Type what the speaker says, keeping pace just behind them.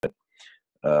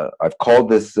I've called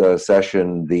this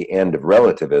session the End of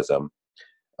Relativism.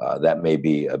 That may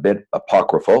be a bit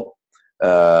apocryphal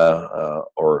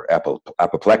or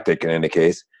apoplectic in any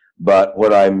case. But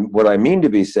what I mean to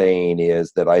be saying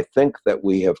is that I think that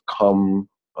we have come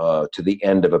to the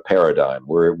end of a paradigm.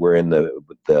 We're in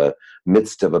the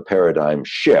midst of a paradigm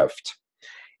shift,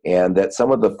 and that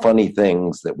some of the funny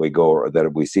things that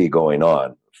we see going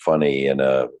on, funny in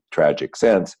a tragic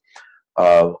sense,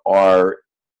 are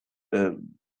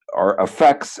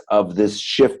effects of this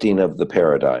shifting of the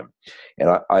paradigm.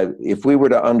 And if we were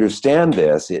to understand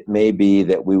this, it may be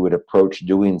that we would approach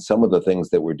doing some of the things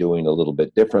that we're doing a little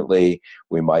bit differently.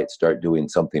 We might start doing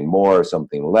something more,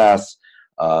 something less.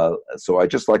 So I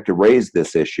just like to raise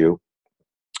this issue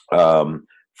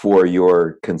for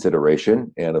your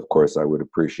consideration. And of course, I would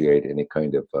appreciate any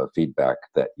kind of feedback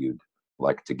that you'd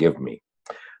like to give me.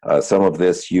 Some of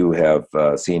this you have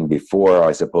seen before,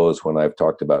 I suppose, when I've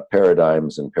talked about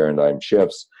paradigms and paradigm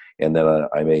shifts, and then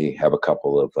I may have a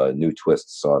couple of new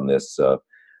twists on this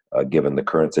given the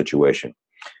current situation.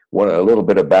 A little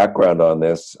bit of background on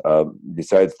this,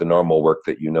 besides the normal work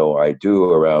that I do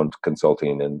around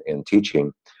consulting and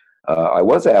teaching, I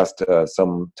was asked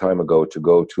some time ago to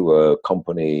go to a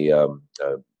company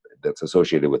that's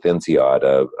associated with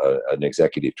INSEAD, an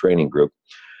executive training group,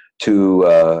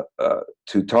 to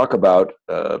talk about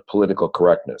political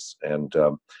correctness. And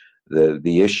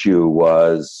the issue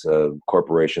was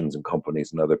corporations and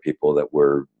companies and other people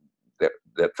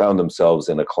that found themselves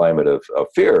in a climate of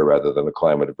fear rather than a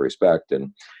climate of respect,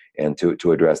 and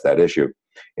to address that issue.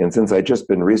 And since I'd just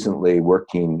been recently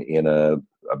working in a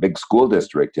big school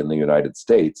district in the United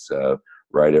States,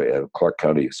 Clark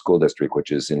County School District,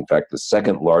 which is in fact the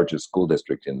second largest school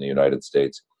district in the United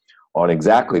States, on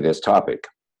exactly this topic,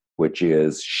 which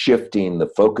is shifting the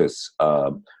focus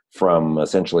from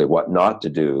essentially what not to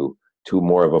do to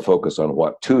more of a focus on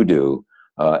what to do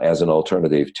as an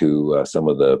alternative to some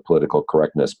of the political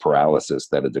correctness paralysis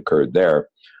that had occurred there.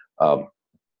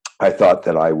 I thought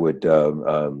that I would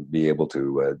be able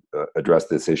to address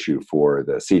this issue for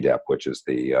the CDEP, which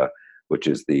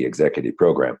is the executive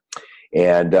program.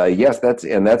 And yes,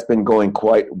 that's been going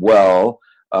quite well.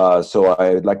 So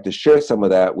I'd like to share some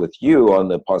of that with you on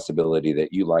the possibility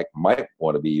that you might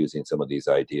want to be using some of these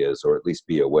ideas, or at least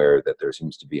be aware that there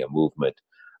seems to be a movement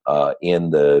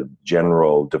in the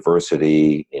general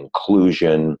diversity,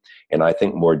 inclusion, and I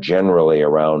think more generally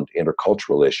around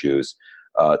intercultural issues,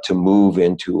 to move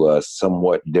into a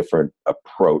somewhat different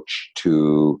approach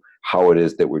to how it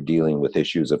is that we're dealing with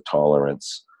issues of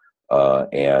tolerance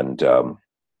and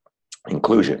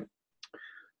inclusion.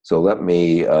 So let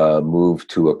me move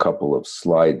to a couple of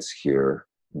slides here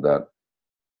that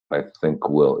I think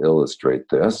will illustrate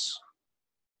this.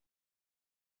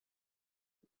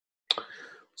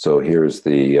 So here's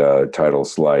the title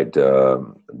slide,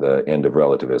 The End of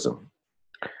Relativism.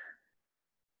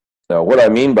 Now, what I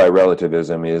mean by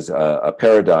relativism is a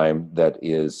paradigm that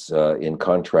is in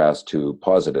contrast to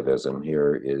positivism.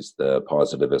 Here is the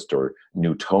positivist or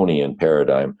Newtonian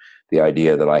paradigm. The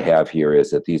idea that I have here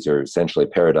is that these are essentially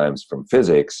paradigms from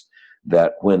physics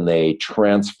that, when they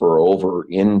transfer over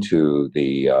into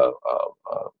the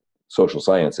social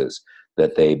sciences,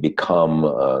 that they become,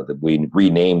 that we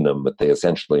rename them, but they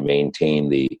essentially maintain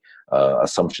the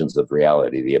assumptions of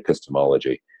reality, the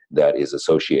epistemology that is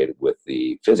associated with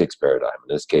the physics paradigm.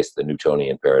 In this case, the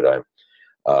Newtonian paradigm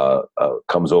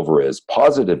comes over as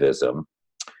positivism.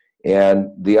 And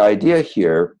the idea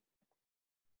here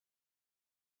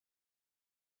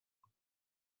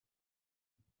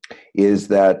is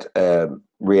that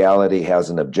reality has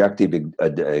an objective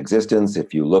existence.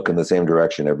 If you look in the same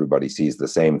direction, everybody sees the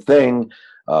same thing.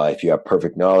 If you have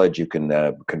perfect knowledge, you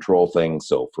can control things.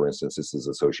 So, for instance, this is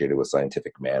associated with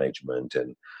scientific management.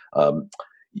 And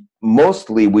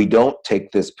mostly we don't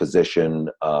take this position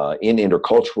in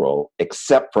intercultural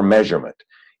except for measurement.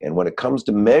 And when it comes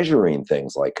to measuring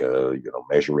things like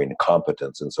measuring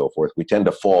competence and so forth, we tend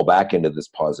to fall back into this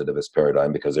positivist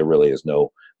paradigm because there really is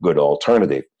no good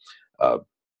alternative.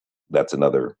 That's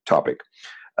another topic.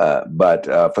 But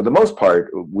for the most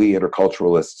part, we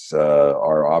interculturalists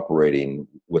are operating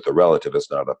with a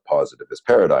relativist, not a positivist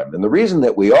paradigm. And the reason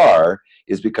that we are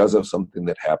is because of something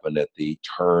that happened at the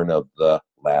turn of the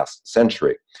last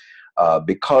century.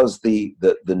 Because the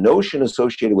notion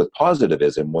associated with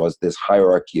positivism was this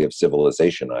hierarchy of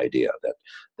civilization idea,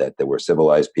 that there were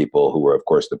civilized people who were, of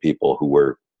course, the people who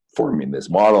were forming this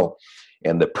model.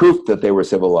 And the proof that they were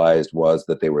civilized was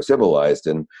that they were civilized.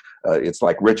 And it's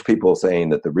like rich people saying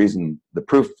that the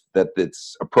proof that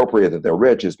it's appropriate that they're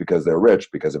rich is because they're rich,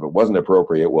 because if it wasn't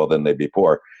appropriate, well, then they'd be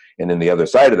poor. And then the other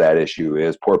side of that issue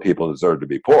is poor people deserve to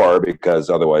be poor because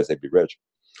otherwise they'd be rich.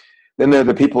 Then there are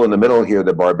the people in the middle here,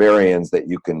 the barbarians that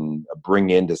you can bring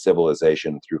into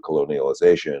civilization through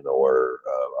colonialization or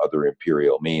other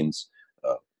imperial means.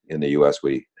 In the US,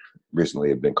 we recently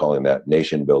have been calling that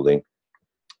nation building.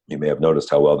 You may have noticed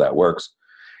how well that works.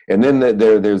 And then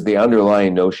there's the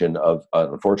underlying notion of,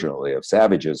 unfortunately, of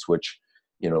savages, which,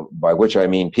 by which I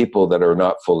mean people that are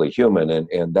not fully human.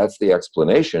 And that's the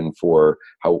explanation for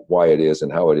why it is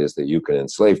and how it is that you can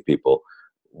enslave people,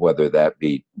 whether that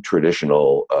be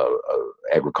traditional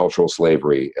agricultural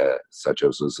slavery, such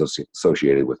as was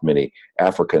associated with many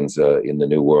Africans in the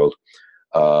New World,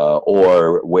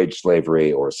 or wage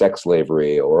slavery or sex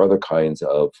slavery or other kinds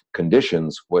of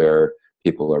conditions where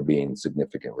people are being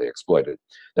significantly exploited.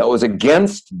 Now, it was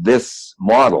against this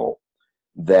model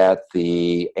that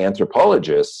the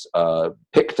anthropologists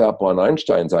picked up on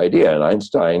Einstein's idea, and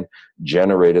Einstein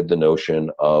generated the notion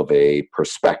of a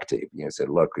perspective. He said,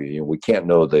 look, we can't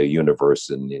know the universe,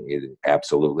 and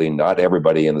absolutely not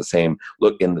everybody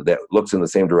that looks in the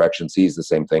same direction sees the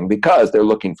same thing, because they're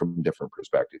looking from different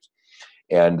perspectives.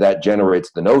 And that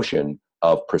generates the notion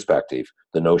of perspective,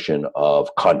 the notion of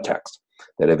context.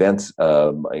 That events,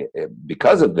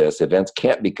 because of this, events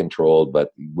can't be controlled, but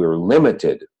we're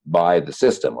limited by the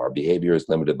system. Our behavior is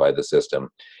limited by the system.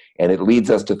 And it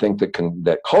leads us to think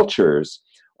that cultures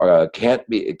can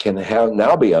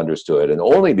now be understood and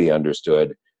only be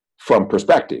understood from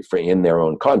perspective, in their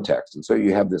own context. And so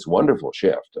you have this wonderful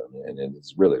shift, and it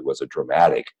really was a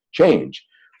dramatic change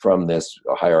from this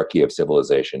hierarchy of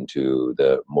civilization to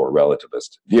the more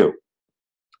relativist view.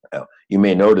 Now, you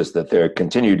may notice that there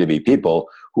continue to be people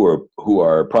who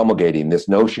are promulgating this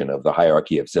notion of the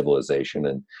hierarchy of civilization,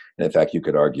 and in fact, you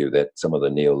could argue that some of the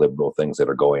neoliberal things that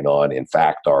are going on, in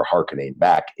fact, are hearkening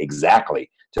back exactly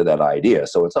to that idea.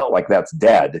 So it's not like that's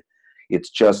dead. It's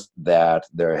just that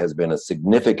there has been a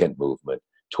significant movement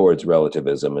towards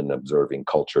relativism and observing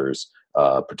cultures,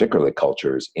 particularly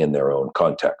cultures in their own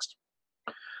context.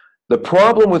 The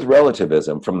problem with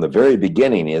relativism from the very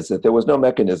beginning is that there was no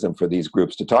mechanism for these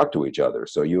groups to talk to each other.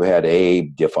 So you had A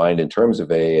defined in terms of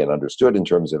A and understood in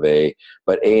terms of A,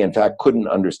 but A in fact couldn't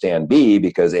understand B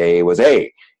because A was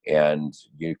A. And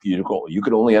you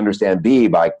could only understand B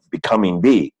by becoming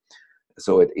B.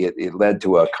 So it led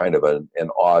to a kind of an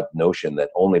odd notion that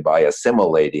only by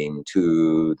assimilating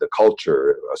to the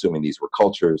culture, assuming these were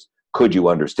cultures, could you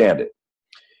understand it.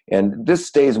 And this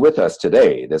stays with us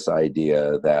today, this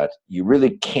idea that you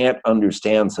really can't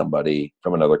understand somebody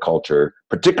from another culture,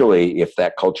 particularly if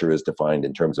that culture is defined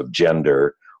in terms of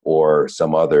gender or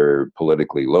some other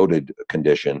politically loaded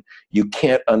condition. You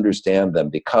can't understand them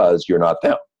because you're not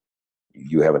them.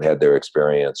 You haven't had their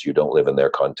experience, you don't live in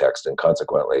their context, and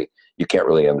consequently, you can't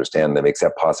really understand them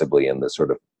except possibly in the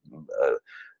sort of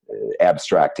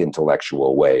abstract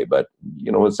intellectual way. But,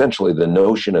 essentially the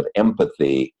notion of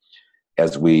empathy,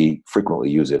 as we frequently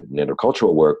use it in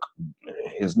intercultural work,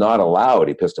 is not allowed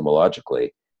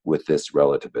epistemologically with this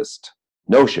relativist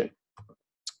notion.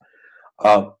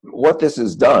 What this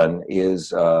has done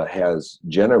is has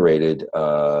generated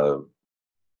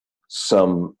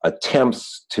some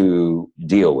attempts to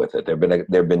deal with it. There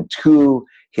have been two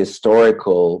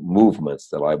historical movements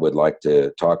that I would like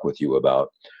to talk with you about.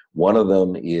 One of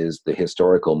them is the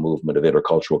historical movement of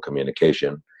intercultural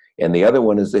communication, and the other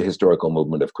one is the historical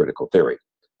movement of critical theory.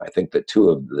 I think that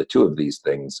the two of these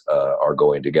things are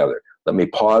going together. Let me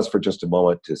pause for just a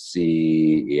moment to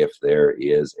see if there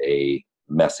is a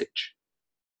message.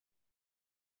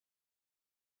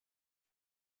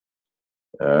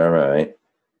 All right.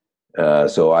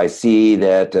 So I see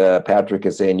that Patrick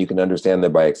is saying you can understand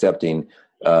them by accepting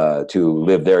to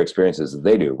live their experiences as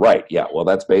they do. Right, yeah, well,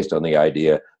 that's based on the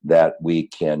idea that we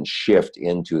can shift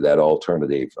into that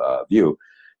alternative view.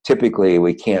 Typically,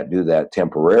 we can't do that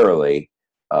temporarily,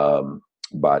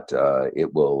 but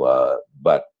it will,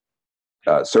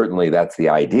 certainly that's the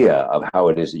idea of how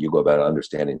it is that you go about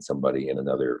understanding somebody in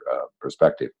another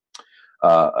perspective.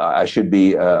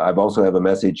 I've also have a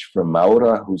message from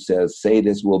Maura who says, say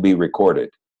this will be recorded.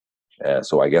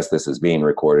 So I guess this is being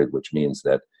recorded, which means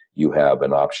that you have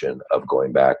an option of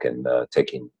going back and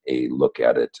taking a look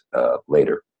at it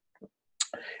later.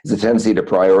 It's a tendency to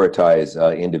prioritize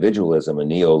individualism, a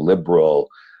neoliberal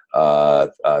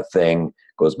thing,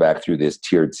 goes back through this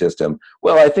tiered system.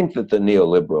 Well, I think that the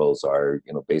neoliberals are,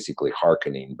 basically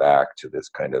hearkening back to this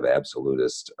kind of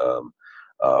absolutist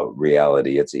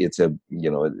reality. It's a,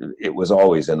 you know, it was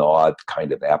always an odd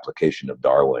kind of application of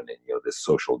Darwin, and, you know, this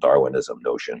social Darwinism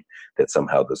notion that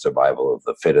somehow the survival of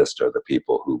the fittest are the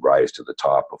people who rise to the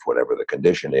top of whatever the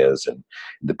condition is, and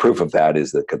the proof of that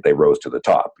is that they rose to the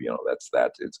top. You know,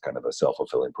 that it's kind of a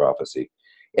self-fulfilling prophecy.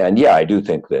 And yeah, I do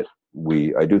think that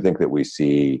we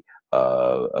see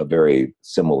a very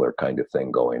similar kind of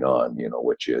thing going on, you know,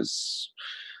 which is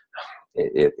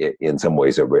in some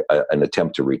ways an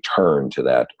attempt to return to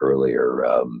that earlier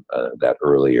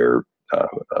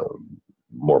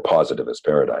more positivist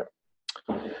paradigm.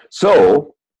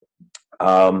 So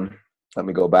let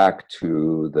me go back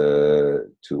to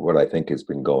what I think has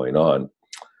been going on.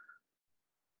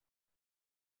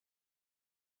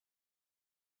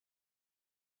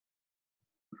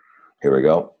 Here we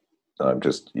go. I'm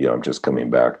just coming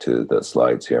back to the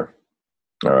slides here.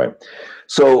 All right.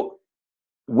 So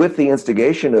with the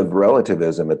instigation of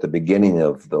relativism at the beginning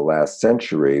of the last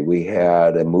century, we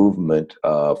had a movement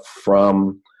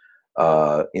from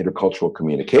intercultural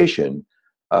communication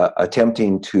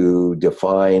attempting to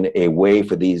define a way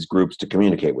for these groups to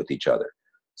communicate with each other.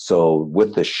 So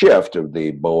with the shift of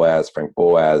the Frank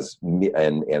Boas,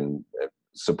 and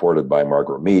supported by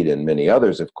Margaret Mead and many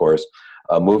others, of course,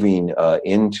 moving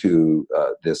into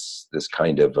this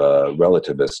kind of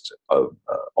relativist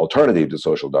alternative to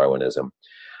social Darwinism.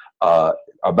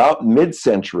 About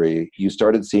mid-century, you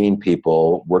started seeing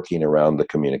people working around the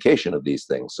communication of these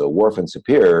things. So Whorf and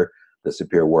Sapir, the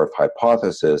Sapir-Whorf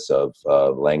hypothesis of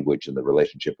language and the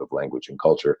relationship of language and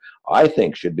culture, I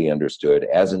think should be understood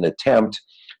as an attempt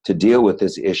to deal with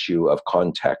this issue of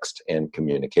context and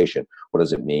communication. What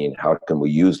does it mean? How can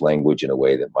we use language in a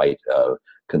way that might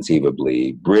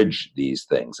conceivably bridge these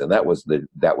things? And that was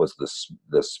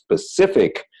the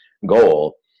specific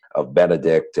goal of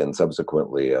Benedict and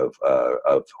subsequently of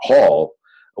Hall,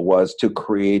 was to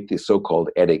create the so-called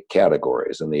etic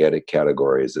categories. And the etic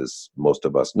categories, as most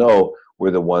of us know,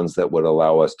 were the ones that would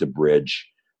allow us to bridge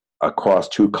across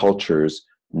two cultures,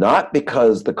 not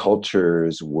because the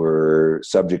cultures were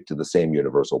subject to the same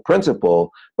universal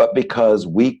principle, but because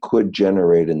we could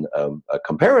generate a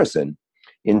comparison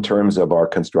in terms of our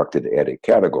constructed etic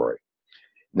category.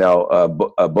 Now,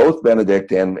 both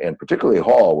Benedict and particularly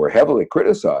Hall were heavily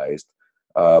criticized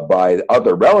by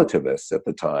other relativists at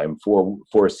the time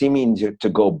for seeming to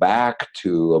go back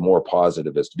to a more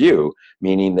positivist view,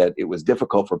 meaning that it was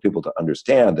difficult for people to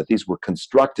understand that these were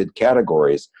constructed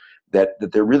categories, that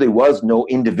there really was no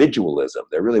individualism.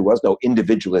 There really was no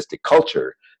individualistic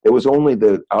culture. There was only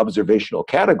the observational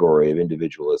category of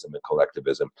individualism and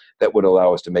collectivism that would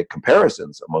allow us to make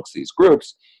comparisons amongst these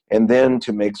groups, and then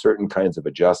to make certain kinds of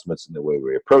adjustments in the way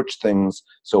we approach things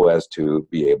so as to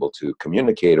be able to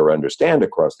communicate or understand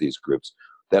across these groups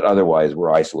that otherwise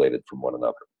were isolated from one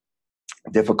another.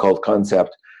 Difficult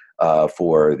concept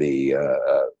for the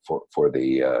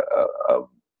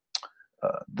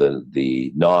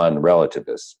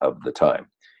non-relativists of the time.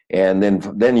 And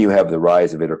then you have the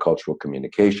rise of intercultural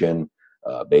communication,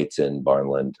 Bateson,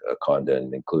 Barnland,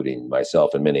 Condon, including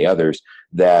myself and many others,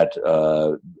 that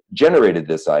generated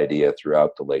this idea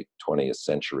throughout the late 20th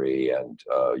century, and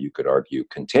you could argue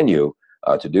continue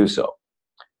to do so.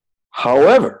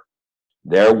 However,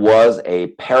 there was a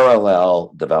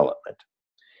parallel development.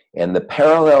 And the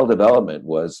parallel development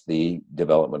was the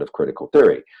development of critical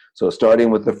theory. So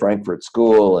starting with the Frankfurt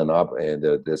School,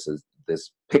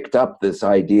 this picked up this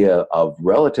idea of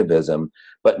relativism,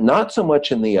 but not so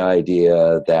much in the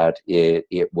idea that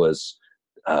it was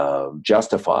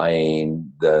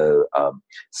justifying the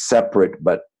separate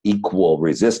but equal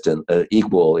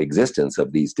existence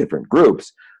of these different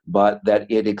groups, but that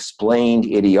it explained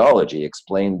ideology,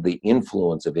 explained the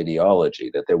influence of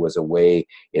ideology, that there was a way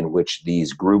in which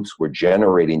these groups were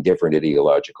generating different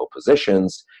ideological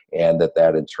positions, and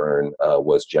that in turn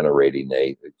was generating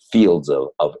fields of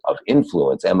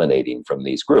influence emanating from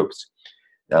these groups.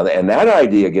 Now, and that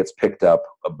idea gets picked up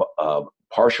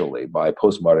partially by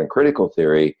postmodern critical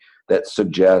theory that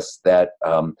suggests that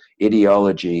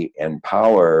ideology and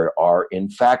power are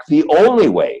in fact the only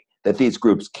way that these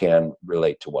groups can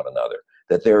relate to one another.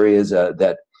 That there is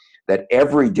that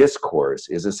every discourse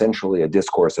is essentially a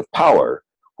discourse of power,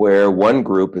 where one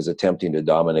group is attempting to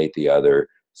dominate the other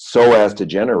so as to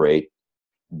generate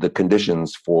the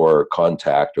conditions for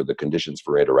contact or the conditions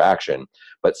for interaction.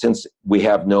 But since we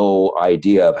have no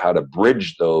idea of how to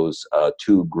bridge those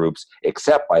two groups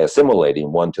except by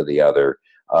assimilating one to the other,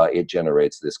 it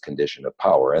generates this condition of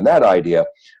power. And that idea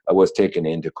was taken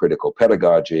into critical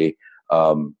pedagogy,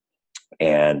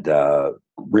 and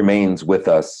remains with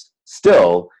us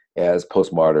still as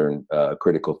postmodern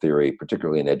critical theory,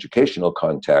 particularly in educational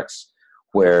contexts,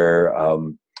 where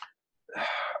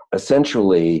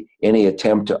essentially any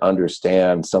attempt to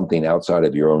understand something outside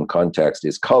of your own context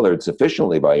is colored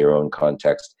sufficiently by your own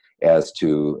context as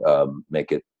to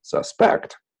make it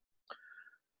suspect.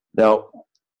 Now,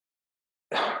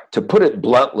 to put it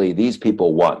bluntly, these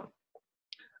people won.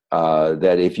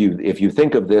 That if you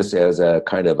think of this as a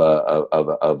kind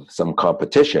of some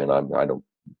competition, I don't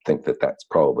think that that's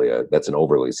probably that's an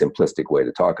overly simplistic way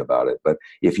to talk about it. But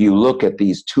if you look at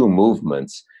these two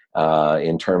movements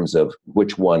in terms of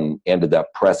which one ended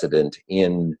up precedent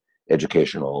in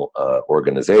educational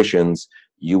organizations,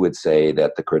 you would say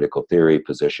that the critical theory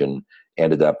position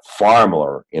ended up far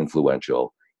more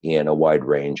influential in a wide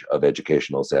range of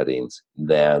educational settings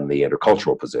than the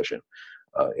intercultural position.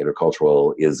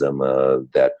 Interculturalism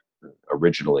that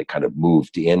originally kind of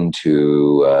moved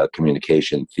into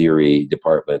communication theory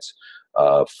departments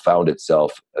found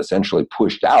itself essentially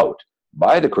pushed out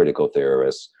by the critical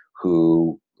theorists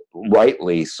who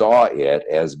rightly saw it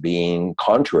as being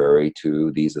contrary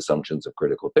to these assumptions of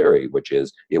critical theory, which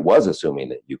is it was assuming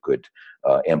that you could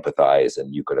empathize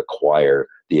and you could acquire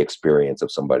the experience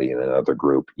of somebody in another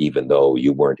group, even though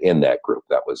you weren't in that group.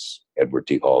 That was Edward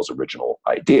T. Hall's original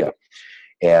idea.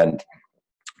 And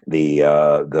the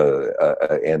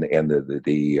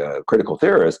critical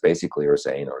theorists basically are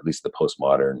saying, or at least the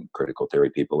postmodern critical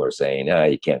theory people are saying,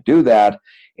 you can't do that.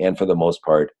 And for the most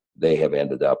part, they have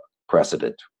ended up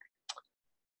precedent.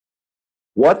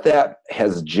 What that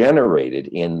has generated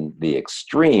in the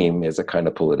extreme is a kind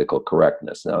of political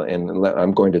correctness. Now, and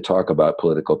I'm going to talk about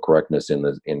political correctness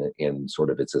in sort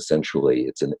of its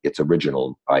essentially its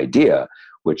original idea,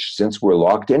 which, since we're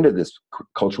locked into this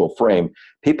cultural frame,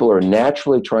 people are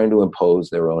naturally trying to impose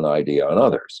their own idea on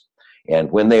others. And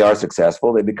when they are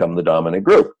successful, they become the dominant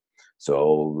group.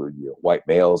 So white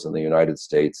males in the United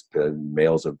States,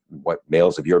 males of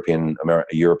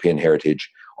European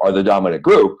heritage are the dominant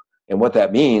group. And what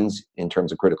that means, in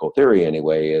terms of critical theory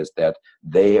anyway, is that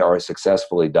they are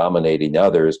successfully dominating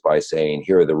others by saying,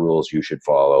 here are the rules you should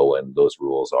follow, and those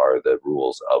rules are the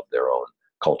rules of their own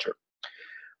culture.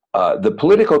 The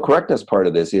political correctness part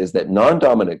of this is that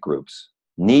non-dominant groups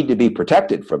need to be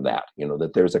protected from that,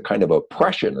 that there's a kind of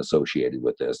oppression associated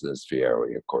with this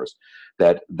theory, of course,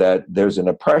 that there's an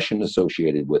oppression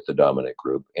associated with the dominant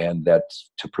group, and that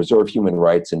to preserve human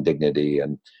rights and dignity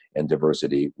and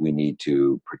diversity, we need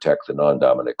to protect the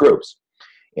non-dominant groups.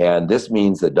 And this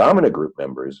means that dominant group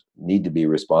members need to be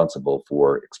responsible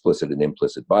for explicit and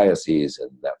implicit biases,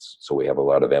 and so we have a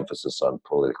lot of emphasis on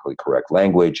politically correct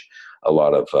language, a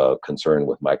lot of concern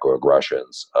with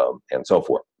microaggressions, and so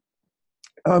forth.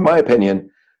 In my opinion,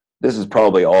 this is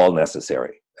probably all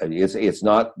necessary. It's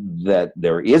not that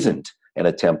there isn't an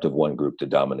attempt of one group to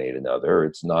dominate another.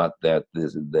 It's not that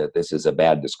this is a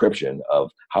bad description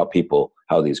of how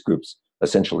these groups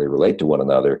essentially relate to one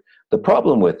another. The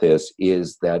problem with this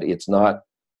is that it's not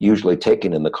usually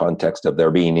taken in the context of there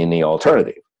being any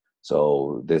alternative.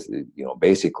 So this,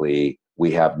 basically we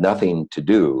have nothing to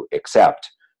do except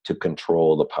to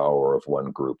control the power of one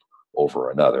group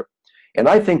over another. And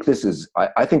I think this is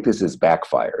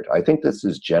backfired. I think this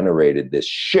has generated this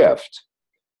shift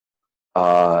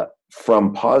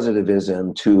from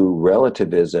positivism to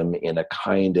relativism in a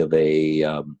kind of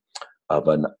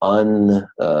an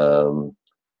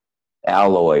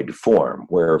unalloyed form,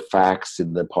 where facts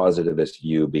in the positivist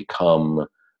view become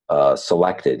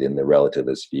selected in the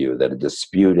relativist view, that a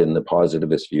dispute in the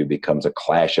positivist view becomes a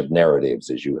clash of narratives,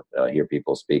 as you hear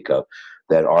people speak of,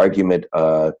 that argument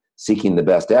seeking the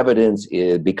best evidence,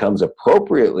 it becomes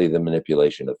appropriately the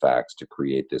manipulation of facts to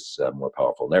create this more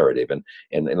powerful narrative. And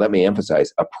let me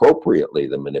emphasize, appropriately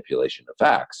the manipulation of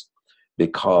facts,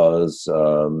 because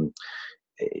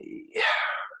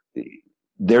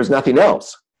there's nothing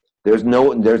else. There's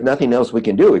nothing else we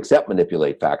can do except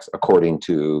manipulate facts according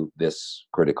to this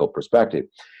critical perspective.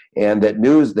 And that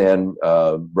news then,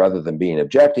 rather than being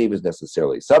objective, is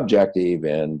necessarily subjective,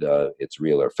 and it's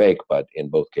real or fake, but in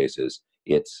both cases,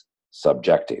 it's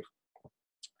subjective.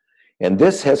 And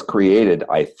this has created,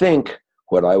 I think,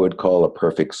 what I would call a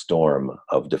perfect storm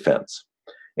of defense.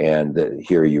 And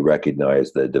here you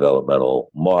recognize the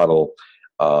developmental model.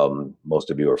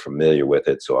 Most of you are familiar with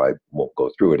it, so I won't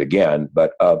go through it again.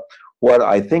 But what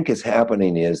I think is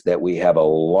happening is that we have a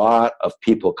lot of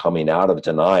people coming out of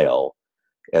denial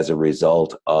as a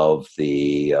result of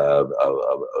the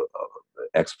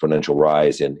exponential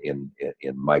rise in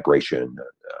migration,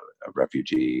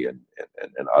 refugee, and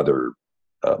other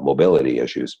mobility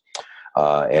issues.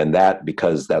 And that,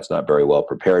 because that's not very well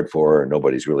prepared for, and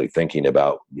nobody's really thinking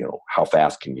about, how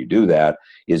fast can you do that,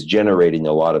 is generating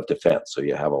a lot of defense. So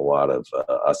you have a lot of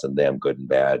us and them, good and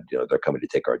bad, they're coming to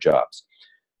take our jobs.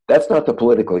 That's not the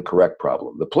politically correct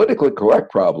problem. The politically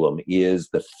correct problem is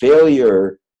the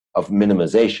failure of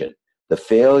minimization, the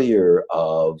failure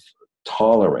of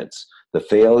tolerance, the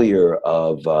failure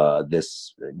of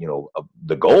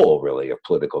the goal really of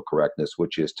political correctness,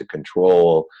 which is to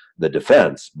control the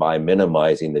defense by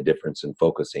minimizing the difference and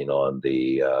focusing on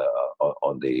the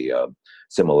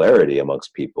similarity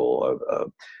amongst people.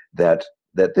 That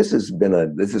this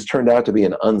has turned out to be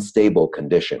an unstable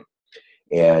condition,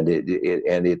 and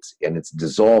it's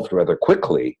dissolved rather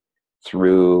quickly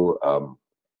through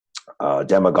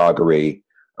demagoguery,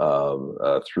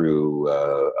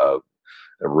 through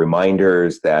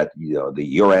reminders that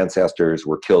your ancestors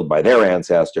were killed by their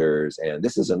ancestors, and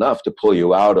this is enough to pull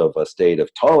you out of a state of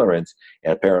tolerance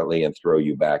and throw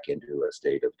you back into a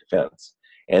state of defense.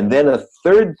 And then a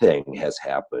third thing has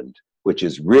happened, which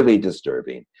is really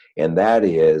disturbing, and that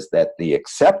is that the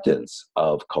acceptance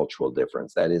of cultural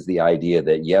difference, that is the idea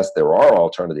that yes, there are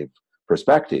alternative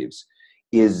perspectives,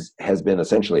 has been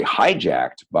essentially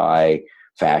hijacked by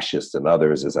fascists and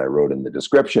others, as I wrote in the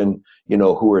description,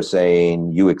 who are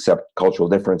saying, you accept cultural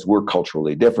difference, we're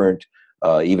culturally different,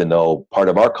 even though part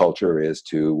of our culture is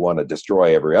to want to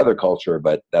destroy every other culture,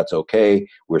 but that's okay,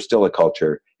 we're still a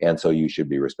culture, and so you should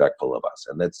be respectful of us.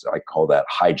 And I call that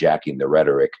hijacking the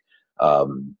rhetoric.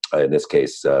 In this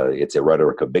case, it's a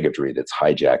rhetoric of bigotry that's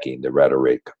hijacking the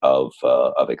rhetoric of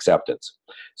acceptance.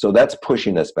 So that's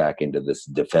pushing us back into this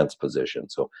defense position.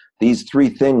 So these three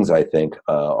things, I think,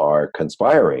 are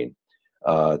conspiring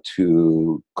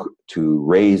to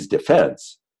raise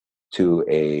defense to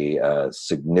a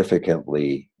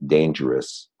significantly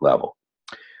dangerous level.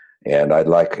 And I'd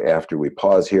like, after we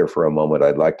pause here for a moment,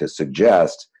 I'd like to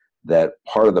suggest that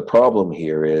part of the problem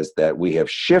here is that we have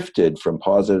shifted from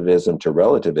positivism to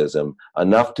relativism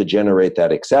enough to generate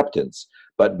that acceptance.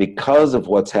 But because of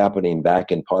what's happening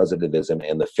back in positivism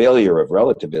and the failure of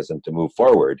relativism to move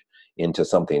forward into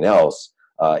something else,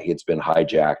 it's been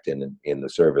hijacked in the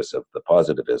service of the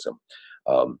positivism.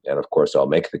 And of course, I'll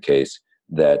make the case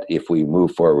that if we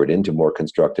move forward into more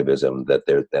constructivism,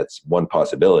 that's one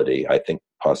possibility, I think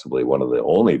possibly one of the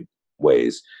only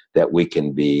ways that we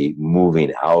can be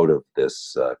moving out of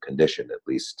this condition, at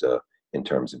least in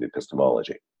terms of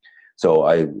epistemology. So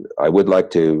I would like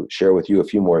to share with you a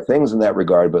few more things in that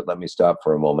regard, but let me stop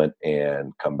for a moment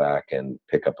and come back and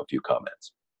pick up a few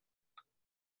comments.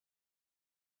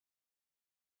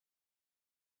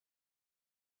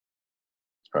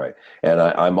 All right, and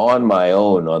I'm on my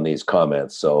own on these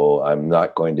comments, so I'm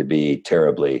not going to be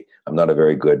I'm not a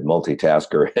very good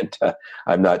multitasker, and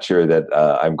I'm not sure that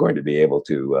I'm going to be able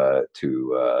to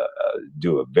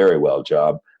do a very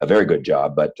good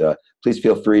job, but please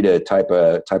feel free to type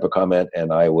a comment,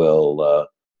 and I will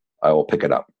pick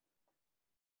it up.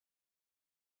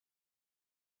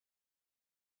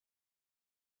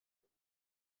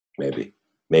 Maybe.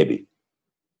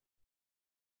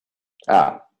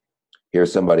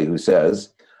 Here's somebody who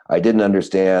says, I didn't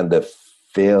understand the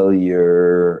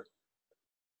failure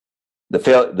of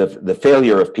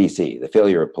PC, the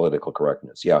failure of political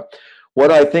correctness. Yeah. What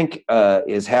I think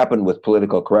has happened with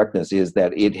political correctness is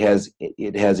that it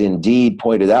has indeed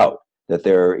pointed out that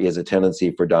there is a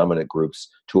tendency for dominant groups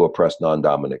to oppress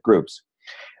non-dominant groups.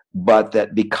 But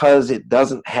that because it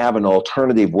doesn't have an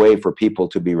alternative way for people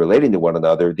to be relating to one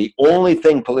another, the only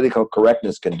thing political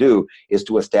correctness can do is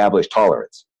to establish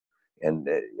tolerance. And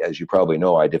as you probably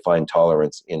know, I define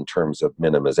tolerance in terms of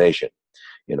minimization.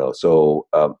 So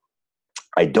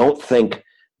I don't think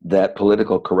that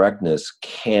political correctness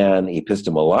can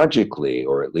epistemologically,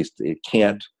 or at least it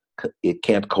can't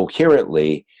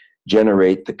coherently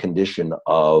generate the condition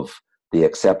of the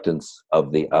acceptance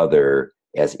of the other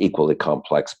as equally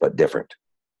complex but different.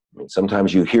 I mean,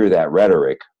 sometimes you hear that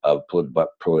rhetoric of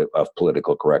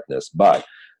political correctness, but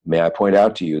may I point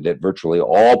out to you that virtually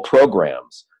all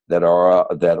programs that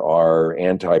are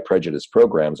anti-prejudice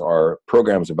programs are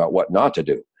programs about what not to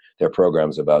do. They're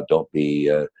programs about don't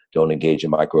engage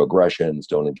in microaggressions,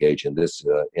 don't engage in this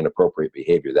inappropriate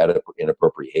behavior, that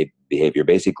inappropriate behavior.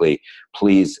 Basically,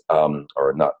 please,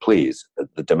 or not please,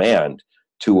 the demand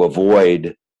to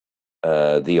avoid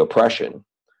the oppression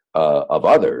of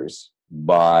others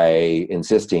by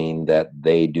insisting that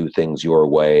they do things your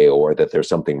way, or that there's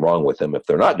something wrong with them if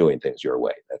they're not doing things your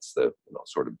way. That's the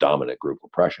sort of dominant group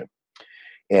oppression.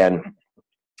 And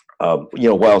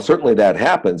while certainly that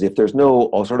happens, if there's no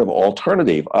sort of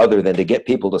alternative other than to get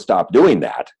people to stop doing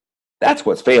that, that's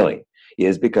what's failing.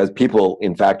 is because people,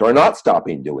 in fact, are not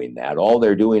stopping doing that. All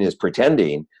they're doing is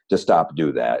pretending to stop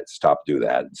doing that, stop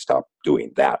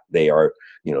doing that. They are,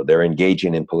 they're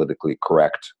engaging in politically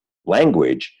correct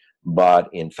language, but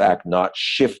in fact not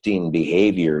shifting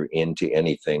behavior into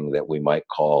anything that we might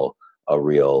call a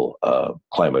real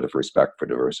climate of respect for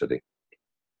diversity.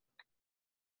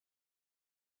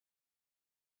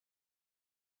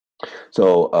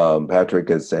 So Patrick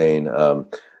is saying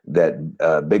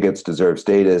that bigots deserve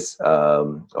status.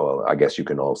 Well, I guess you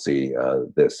can all see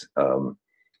this.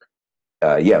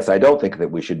 Yes, I don't think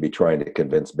that we should be trying to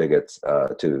convince bigots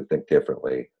to think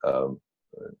differently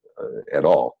at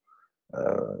all.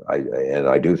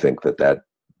 I do think that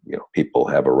people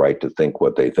have a right to think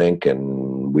what they think,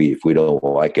 and if we don't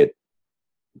like it,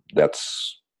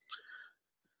 that's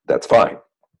fine.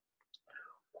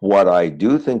 What I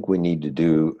do think we need to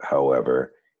do,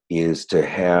 however, is to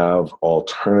have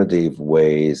alternative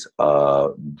ways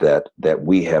that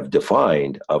we have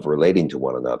defined of relating to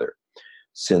one another.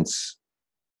 Since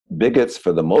bigots,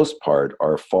 for the most part,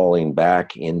 are falling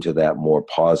back into that more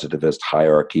positivist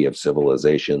hierarchy of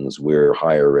civilizations. We're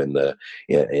higher in the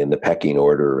pecking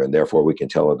order, and therefore we can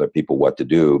tell other people what to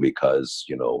do because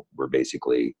we're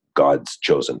basically God's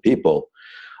chosen people.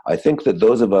 I think that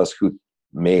those of us who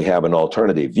may have an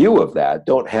alternative view of that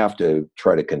don't have to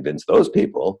try to convince those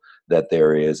people that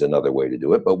there is another way to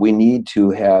do it, but we need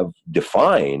to have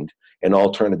defined an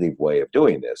alternative way of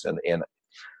doing this. And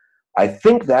I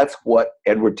think that's what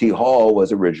Edward T. Hall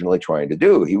was originally trying to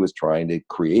do. He was trying to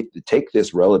take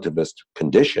this relativist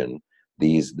condition,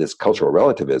 this cultural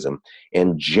relativism,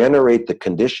 and generate the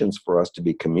conditions for us to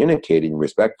be communicating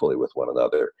respectfully with one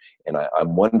another. And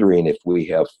I'm wondering if we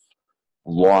have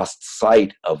lost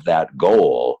sight of that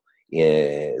goal,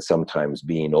 sometimes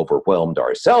being overwhelmed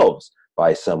ourselves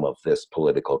by some of this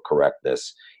political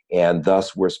correctness, and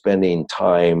thus we're spending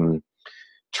time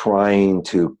trying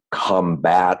to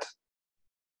combat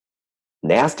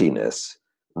nastiness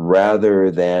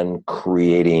rather than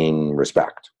creating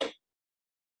respect.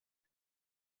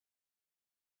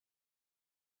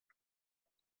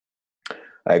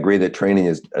 I agree that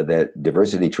that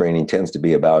diversity training tends to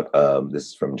be about, this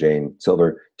is from Jane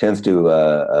Silver, tends to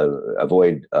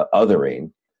avoid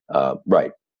othering,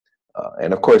 right.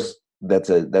 And of course, that's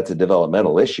a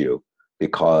developmental issue,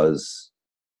 because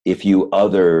if you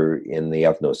other in the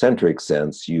ethnocentric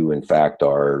sense, you in fact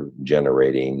are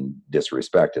generating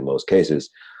disrespect in most cases.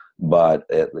 But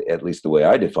at least the way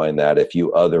I define that, if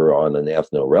you other on an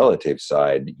ethno-relative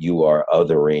side, you are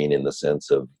othering in the sense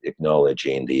of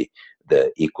acknowledging the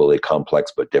equally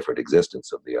complex but different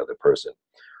existence of the other person.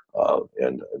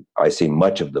 And I see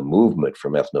much of the movement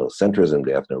from ethnocentrism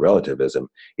to ethno-relativism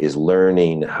is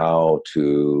learning how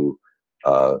to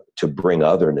bring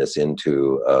otherness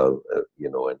into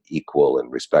an equal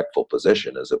and respectful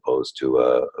position, as opposed to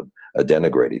a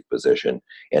denigrative position,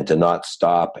 and to not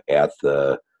stop at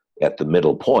the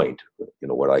middle point,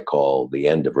 what I call the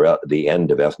end of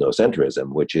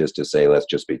ethnocentrism, which is to say, let's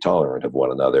just be tolerant of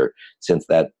one another, since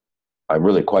that, I'm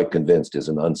really quite convinced, is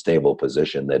an unstable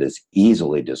position that is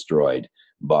easily destroyed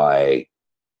by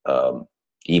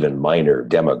even minor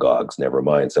demagogues, never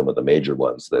mind some of the major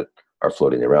ones that are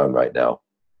floating around right now.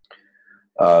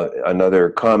 Another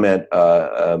comment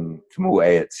from Wu,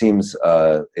 it seems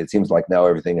like now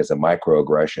everything is a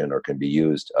microaggression or can be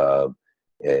used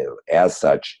as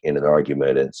such in an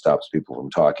argument, and it stops people from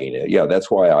talking. Yeah, that's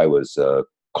why I was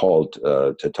called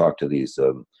to talk to these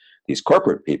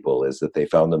corporate people, is that they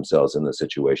found themselves in the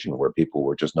situation where people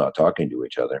were just not talking to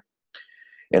each other.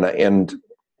 And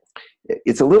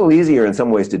it's a little easier in some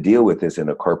ways to deal with this in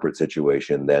a corporate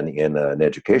situation than in an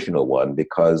educational one,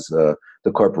 because the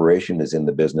corporation is in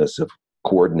the business of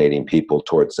coordinating people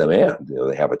towards some end.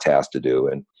 They have a task to do,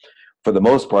 and for the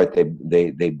most part,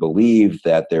 they believe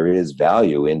that there is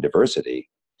value in diversity,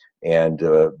 and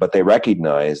but they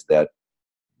recognize that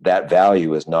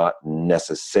value is not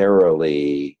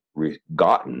necessarily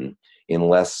gotten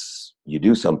unless you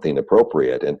do something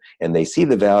appropriate, and they see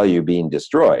the value being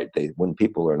destroyed. When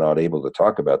people are not able to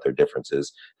talk about their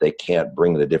differences, they can't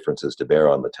bring the differences to bear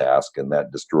on the task, and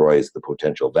that destroys the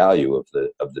potential value of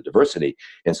the diversity.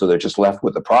 And so they're just left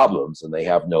with the problems, and they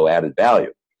have no added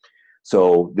value.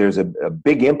 So there's a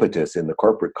big impetus in the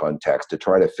corporate context to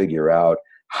try to figure out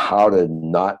how to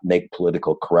not make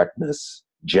political correctness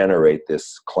generate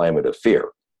this climate of fear.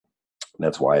 And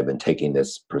that's why I've been taking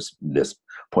this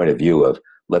point of view of,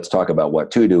 let's talk about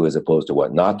what to do as opposed to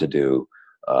what not to do,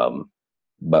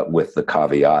 but with the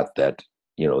caveat that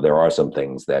there are some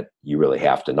things that you really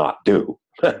have to not do,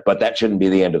 but that shouldn't be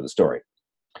the end of the story.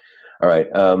 All right.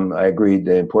 I agree.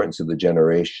 The importance of the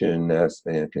generation.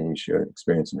 Can you share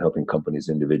experience in helping companies,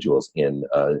 individuals in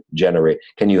generate?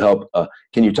 Can you help?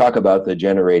 Can you talk about the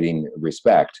generating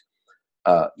respect?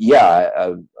 Yeah.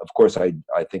 Of course, I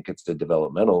think it's a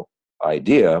developmental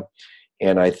idea,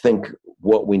 and I think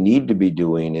what we need to be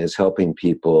doing is helping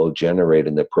people generate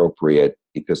an appropriate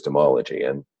epistemology.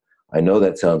 And I know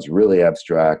that sounds really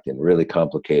abstract and really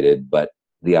complicated, but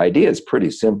the idea is pretty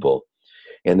simple.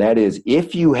 And that is,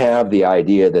 if you have the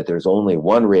idea that there's only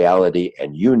one reality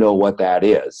and you know what that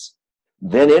is,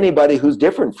 then anybody who's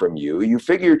different from you, you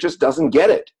figure just doesn't get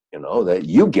it. You know, that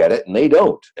you get it and they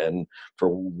don't. And for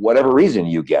whatever reason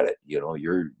you get it, you know,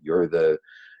 you're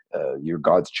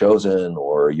God's chosen,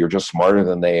 or you're just smarter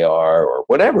than they are, or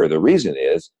whatever the reason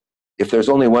is. If there's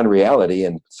only one reality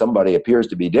and somebody appears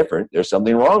to be different, there's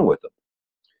something wrong with them.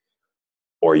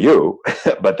 Or you.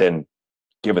 But then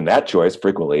given that choice,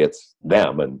 frequently it's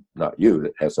them and not you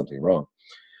that has something wrong.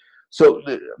 So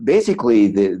basically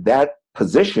that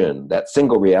position, that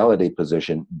single reality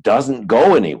position, doesn't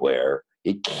go anywhere.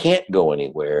 It can't go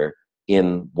anywhere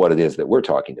in what it is that we're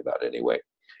talking about anyway.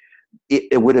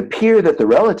 It would appear that the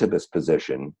relativist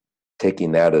position,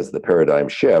 taking that as the paradigm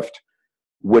shift,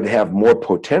 would have more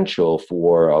potential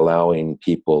for allowing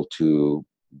people to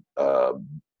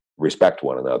respect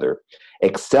one another,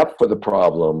 except for the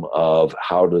problem of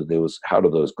how do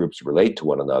those groups relate to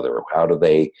one another? How do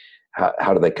they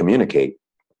communicate?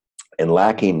 And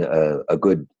lacking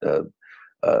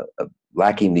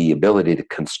lacking the ability to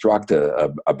construct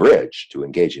a bridge, to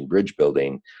engage in bridge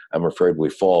building, I'm afraid we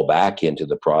fall back into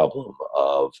the problem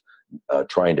of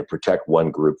trying to protect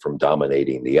one group from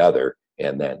dominating the other,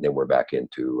 and then we're back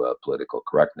into political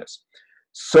correctness.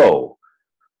 So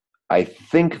I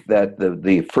think that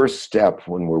the first step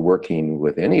when we're working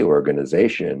with any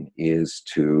organization is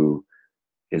to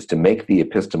make the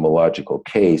epistemological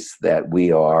case that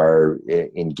we are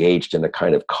engaged in a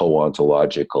kind of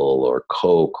co-ontological or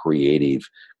co-creative,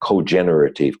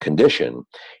 co-generative condition,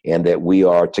 and that we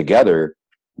are together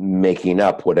making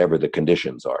up whatever the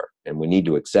conditions are. And we need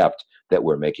to accept that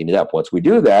we're making it up. Once we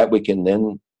do that, we can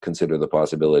then consider the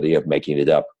possibility of making it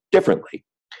up differently.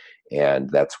 And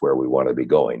that's where we want to be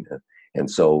going. And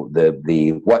so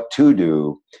the what to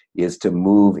do is to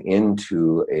move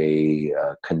into a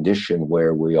condition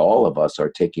where all of us are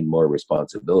taking more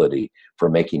responsibility for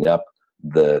making up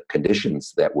the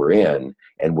conditions that we're in,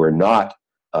 and we're not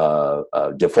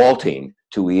defaulting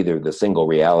to either the single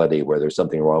reality where there's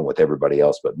something wrong with everybody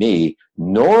else but me,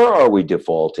 nor are we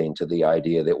defaulting to the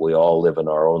idea that we all live in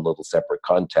our own little separate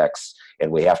contexts and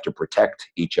we have to protect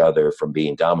each other from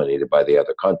being dominated by the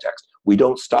other context. We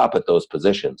don't stop at those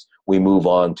positions. We move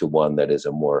on to one that is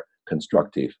a more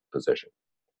constructive position.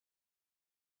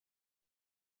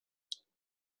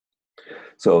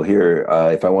 So here,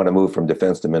 if I want to move from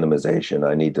defense to minimization,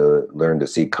 I need to learn to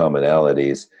see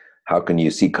commonalities. How can you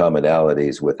see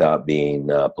commonalities without being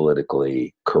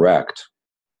politically correct?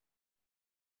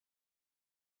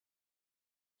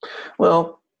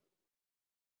 Well,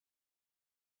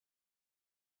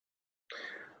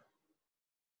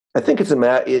 I think it's a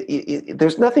matter.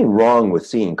 There's nothing wrong with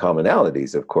seeing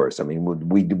commonalities, of course. I mean,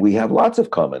 we have lots of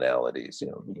commonalities.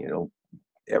 You know,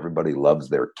 everybody loves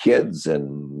their kids,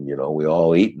 and we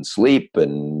all eat and sleep,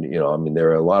 and I mean, there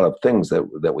are a lot of things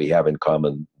that we have in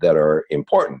common that are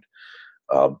important.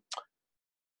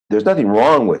 There's nothing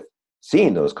wrong with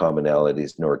seeing those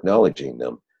commonalities nor acknowledging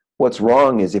them. What's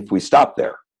wrong is if we stop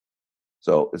there.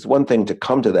 So it's one thing to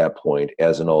come to that point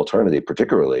as an alternative,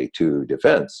 particularly to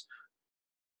defense.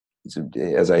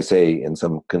 As I say in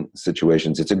some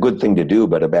situations, it's a good thing to do,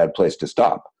 but a bad place to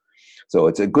stop. So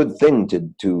it's a good thing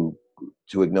to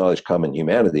acknowledge common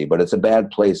humanity, but it's a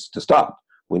bad place to stop.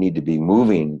 We need to be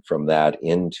moving from that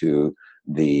into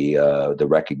the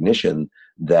recognition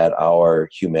that our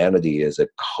humanity is a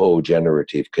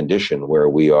co-generative condition where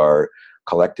we are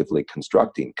collectively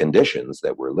constructing conditions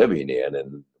that we're living in,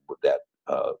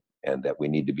 and that we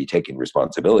need to be taking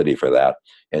responsibility for that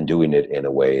and doing it in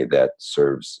a way that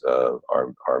serves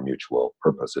our mutual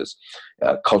purposes.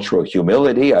 Cultural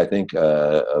humility, I think,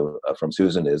 from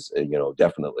Susan is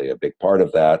definitely a big part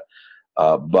of that,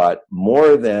 but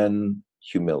more than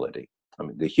humility. I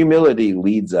mean, the humility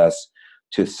leads us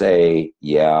to say,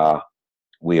 yeah,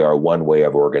 we are one way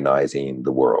of organizing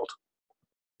the world.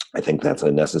 I think that's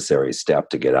a necessary step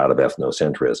to get out of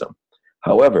ethnocentrism.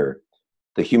 However,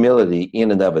 the humility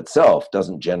in and of itself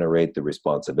doesn't generate the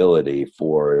responsibility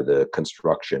for the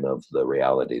construction of the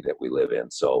reality that we live in.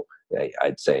 So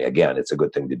I'd say, again, it's a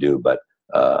good thing to do, but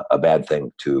a bad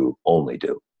thing to only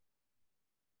do.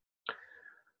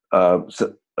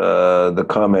 So The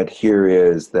comment here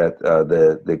is that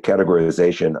the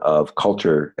categorization of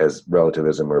culture as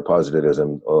relativism or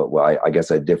positivism. Well, I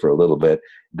guess I differ a little bit.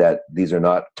 That these are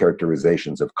not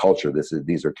characterizations of culture.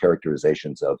 These are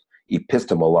characterizations of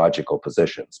epistemological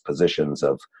positions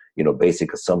of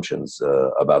basic assumptions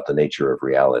about the nature of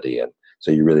reality. And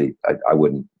so I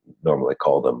wouldn't normally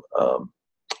call them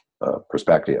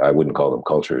perspective. I wouldn't call them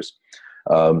cultures.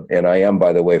 And I am,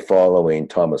 by the way, following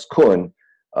Thomas Kuhn.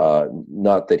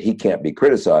 Not that he can't be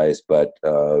criticized, but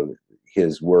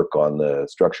his work on the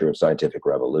structure of scientific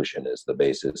revolution is the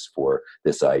basis for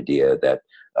this idea that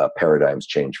paradigms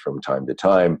change from time to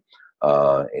time.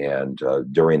 And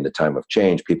during the time of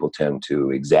change, people tend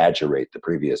to exaggerate the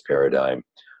previous paradigm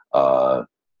to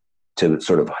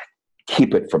sort of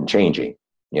keep it from changing.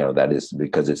 That is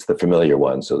because it's the familiar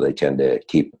one, so they tend to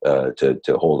keep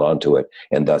to hold on to it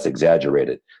and thus exaggerate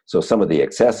it. So some of the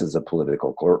excesses of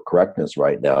political correctness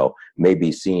right now may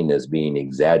be seen as being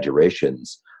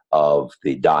exaggerations of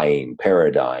the dying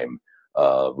paradigm,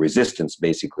 resistance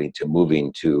basically to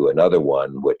moving to another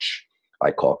one, which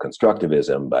I call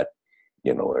constructivism. But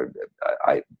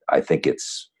I think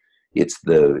it's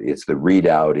the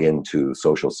readout into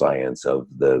social science of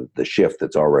the shift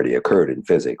that's already occurred in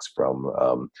physics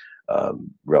from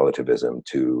relativism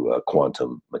to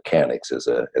quantum mechanics as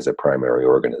a primary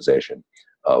organization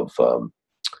of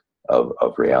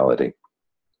reality.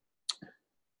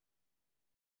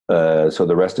 So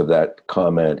the rest of that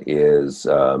comment is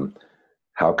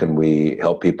how can we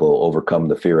help people overcome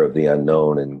the fear of the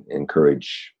unknown and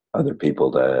encourage other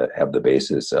people to have the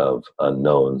basis of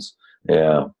unknowns?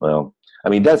 Yeah, well,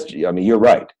 you're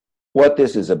right. What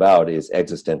this is about is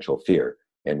existential fear,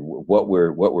 and what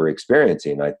we're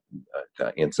experiencing.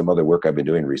 In some other work I've been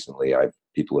doing recently,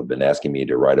 people have been asking me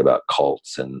to write about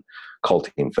cults and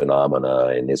culting phenomena,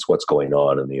 and it's what's going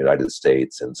on in the United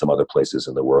States and some other places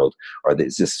in the world. Or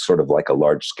is this sort of like a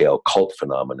large scale cult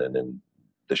phenomenon? And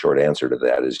the short answer to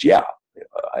that is, yeah,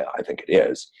 I think it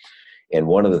is. And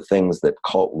one of the things that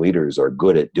cult leaders are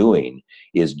good at doing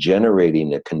is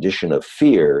generating a condition of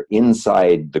fear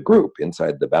inside the group,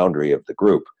 inside the boundary of the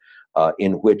group,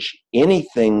 in which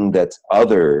anything that's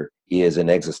other is an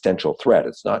existential threat.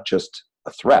 It's not just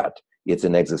a threat, it's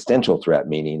an existential threat,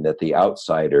 meaning that the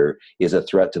outsider is a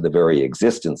threat to the very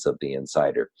existence of the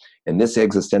insider. And this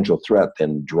existential threat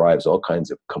then drives all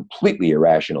kinds of completely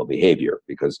irrational behavior,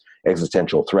 because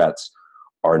existential threats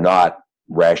are not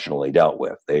rationally dealt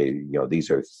with. These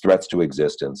are threats to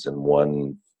existence, and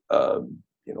one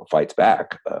fights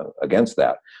back against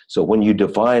that. So when you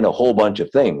define a whole bunch of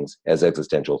things as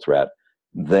existential threat,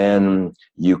 then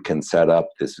you can set up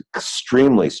this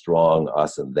extremely strong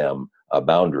us and them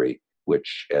boundary,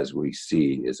 which, as we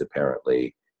see, is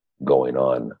apparently going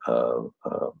on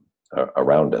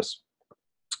around us.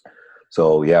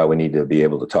 So yeah, we need to be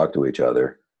able to talk to each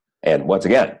other. And once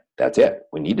again, that's it.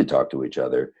 We need to talk to each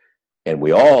other. And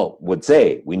we all would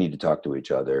say we need to talk to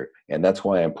each other. And that's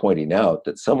why I'm pointing out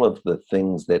that some of the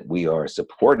things that we are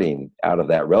supporting out of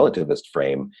that relativist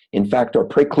frame, in fact, are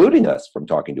precluding us from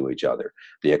talking to each other.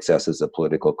 The excesses of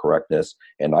political correctness,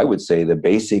 and I would say the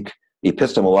basic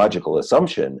epistemological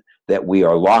assumption that we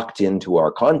are locked into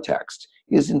our context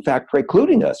is in fact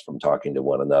precluding us from talking to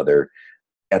one another.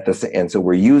 And so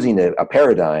we're using a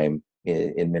paradigm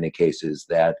in many cases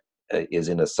that is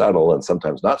in a subtle and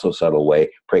sometimes not so subtle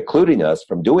way precluding us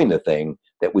from doing the thing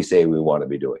that we say we want to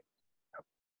be doing.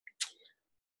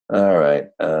 All right.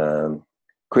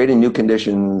 Creating new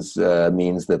conditions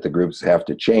means that the groups have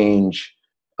to change.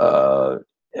 I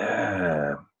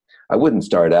wouldn't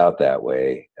start out that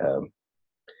way.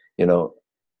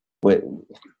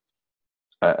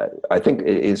 I think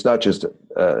it's not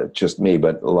just me,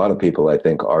 but a lot of people, I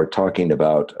think, are talking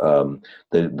about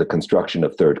the construction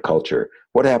of third culture.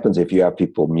 What happens if you have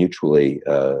people mutually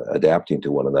adapting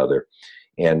to one another?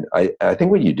 And I think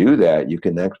when you do that, you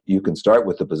can start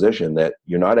with the position that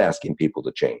you're not asking people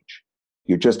to change.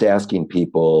 You're just asking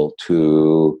people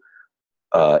to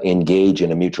engage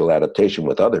in a mutual adaptation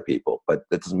with other people. But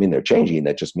that doesn't mean they're changing.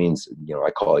 That just means,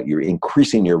 I call it, you're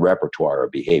increasing your repertoire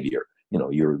of behavior.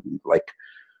 You're like,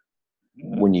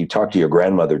 when you talk to your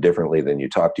grandmother differently than you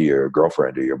talk to your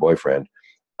girlfriend or your boyfriend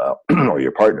or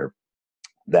your partner,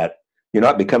 that you're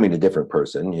not becoming a different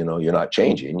person. You're not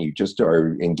changing. You just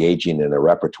are engaging in a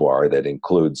repertoire that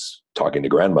includes talking to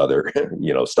grandmother,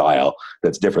 style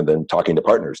that's different than talking to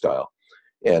partner style.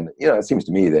 And, it seems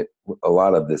to me that a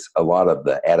lot of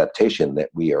the adaptation that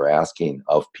we are asking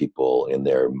of people in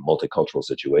their multicultural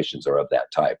situations are of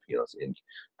that type, in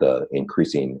the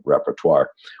increasing repertoire.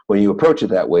 When you approach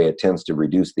it that way, it tends to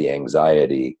reduce the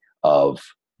anxiety of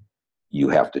you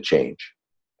have to change.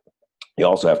 You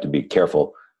also have to be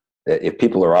careful that if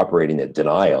people are operating at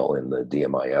denial, in the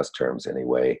DMIS terms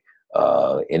anyway,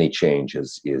 any change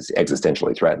is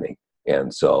existentially threatening.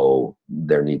 And so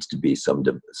there needs to be some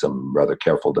rather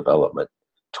careful development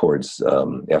towards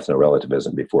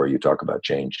ethno-relativism before you talk about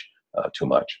change too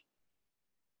much.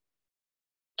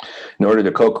 In order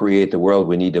to co-create the world,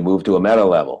 we need to move to a meta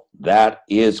level. That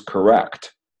is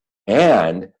correct.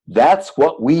 And that's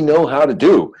what we know how to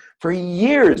do. For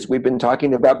years, we've been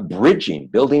talking about bridging,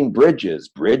 building bridges,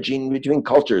 bridging between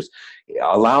cultures,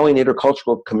 allowing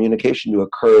intercultural communication to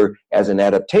occur as an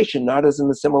adaptation, not as an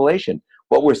assimilation.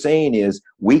 What we're saying is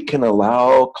we can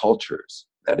allow cultures,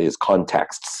 that is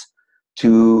contexts,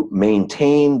 to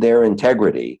maintain their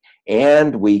integrity.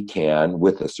 And we can,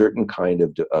 with a certain kind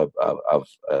of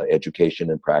education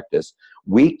and practice,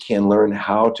 we can learn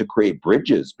how to create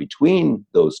bridges between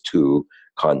those two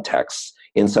contexts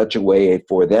in such a way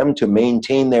for them to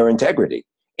maintain their integrity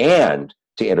and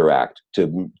to interact,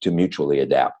 to mutually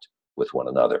adapt with one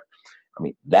another. I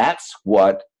mean, that's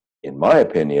what, in my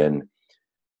opinion,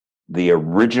 the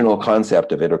original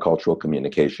concept of intercultural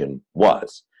communication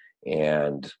was.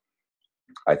 And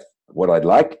what I'd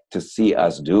like to see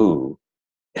us do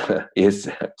is,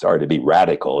 sorry to be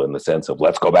radical in the sense of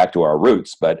let's go back to our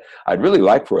roots, but I'd really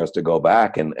like for us to go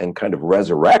back and kind of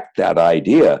resurrect that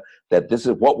idea that this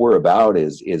is what we're about,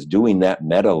 is doing that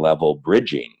meta level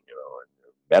bridging,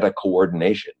 meta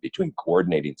coordination between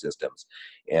coordinating systems.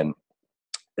 And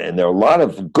there are a lot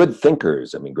of good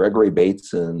thinkers, I mean, Gregory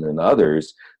Bateson and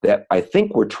others, that I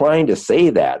think were trying to say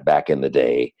that back in the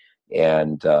day.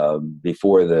 And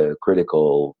before the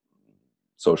critical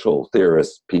social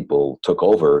theorist people took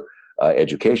over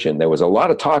education, there was a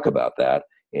lot of talk about that.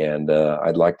 And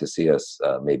I'd like to see us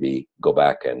maybe go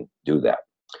back and do that.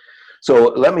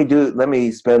 So let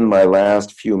me spend my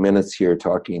last few minutes here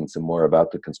talking some more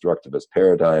about the constructivist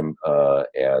paradigm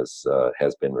as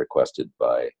has been requested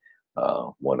by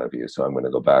one of you. So I'm going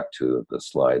to go back to the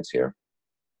slides here.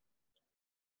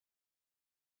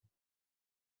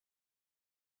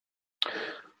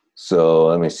 So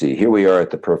let me see, here we are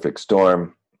at the perfect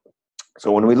storm.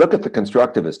 So when we look at the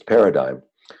constructivist paradigm,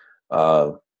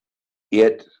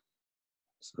 this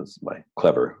is my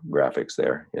clever graphics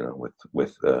there,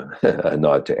 with a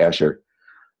nod to Escher.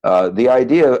 The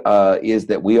idea is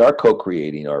that we are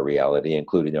co-creating our reality,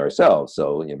 including ourselves.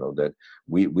 So, that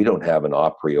we don't have an a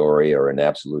priori or an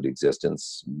absolute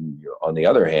existence. On the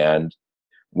other hand,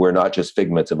 we're not just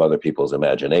figments of other people's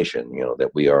imagination,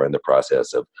 that we are in the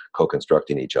process of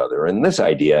co-constructing each other. And this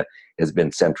idea has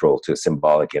been central to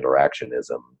symbolic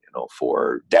interactionism,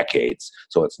 for decades.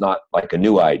 So it's not like a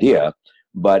new idea,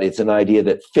 but it's an idea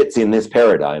that fits in this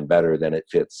paradigm better than it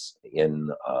fits in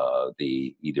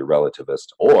the either relativist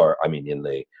or,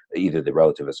 either the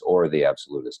relativist or the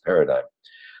absolutist paradigm.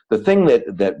 The thing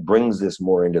that brings this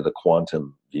more into the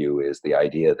quantum view is the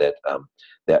idea that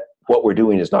that what we're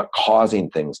doing is not causing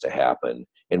things to happen,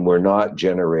 and we're not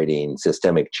generating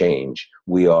systemic change.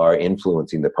 We are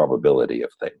influencing the probability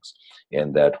of things,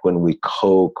 and that when we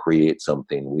co-create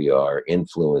something, we are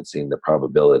influencing the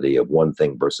probability of one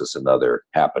thing versus another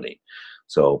happening.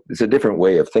 So it's a different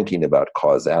way of thinking about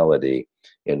causality,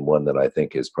 and one that I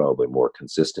think is probably more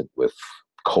consistent with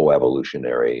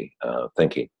co-evolutionary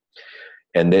thinking.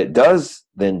 And it does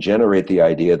then generate the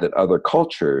idea that other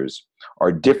cultures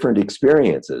are different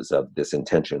experiences of this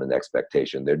intention and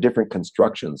expectation. They're different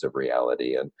constructions of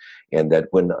reality, and that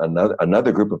when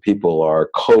another group of people are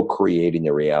co-creating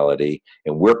the reality,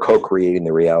 and we're co-creating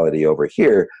the reality over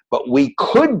here, but we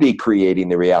could be creating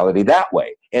the reality that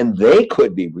way, and they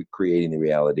could be creating the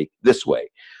reality this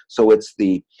way. So it's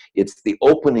the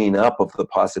opening up of the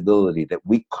possibility that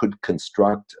we could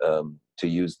construct, to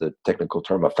use the technical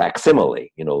term, a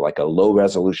facsimile, like a low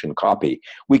resolution copy,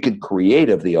 we could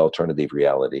create of the alternative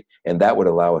reality. And that would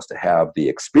allow us to have the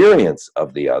experience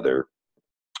of the other,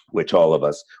 which all of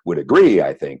us would agree,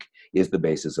 I think, is the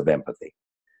basis of empathy.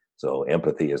 So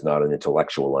empathy is not an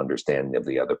intellectual understanding of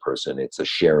the other person, it's a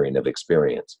sharing of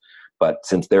experience. But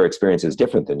since their experience is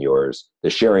different than yours, the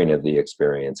sharing of the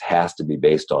experience has to be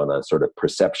based on a sort of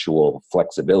perceptual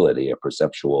flexibility, a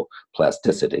perceptual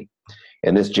plasticity.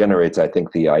 And this generates, I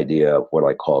think, the idea of what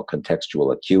I call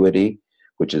contextual acuity,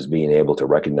 which is being able to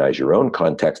recognize your own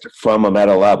context from a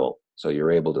meta level. So you're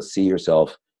able to see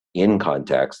yourself in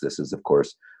context. This is, of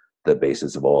course, the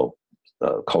basis of all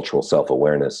cultural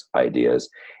self-awareness ideas.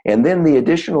 And then the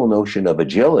additional notion of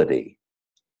agility.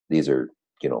 These are,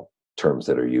 terms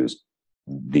that are used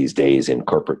these days in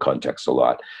corporate context a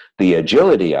lot. The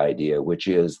agility idea, which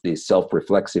is the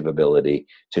self-reflexive ability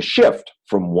to shift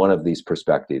from one of these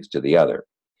perspectives to the other.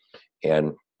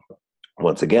 And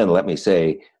once again, let me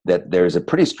say that there's a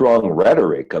pretty strong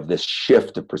rhetoric of this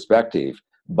shift of perspective,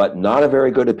 but not a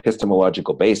very good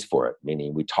epistemological base for it.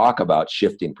 Meaning we talk about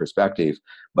shifting perspective,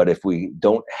 but if we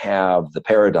don't have the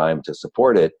paradigm to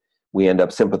support it, we end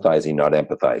up sympathizing, not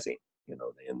empathizing. You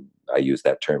know, and I use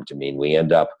that term to mean we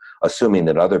end up assuming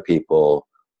that other people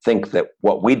think that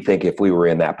what we'd think if we were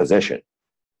in that position,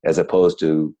 as opposed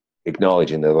to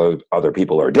acknowledging that other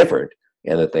people are different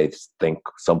and that they think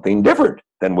something different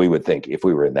than we would think if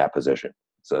we were in that position.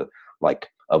 So like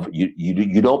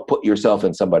you don't put yourself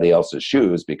in somebody else's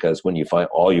shoes, because when you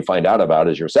all you find out about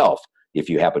is yourself if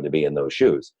you happen to be in those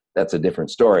shoes. That's a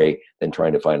different story than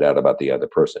trying to find out about the other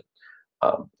person.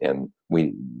 And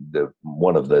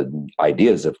one of the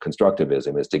ideas of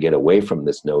constructivism is to get away from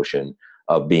this notion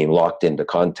of being locked into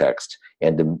context,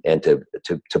 and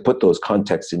to put those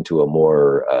contexts into a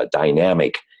more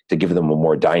dynamic, to give them a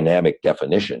more dynamic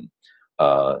definition,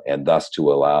 and thus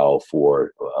to allow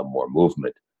for more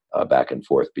movement back and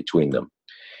forth between them.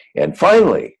 And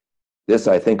finally, this,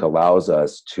 I think, allows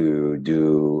us to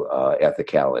do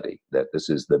ethicality. That this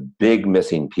is the big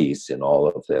missing piece in all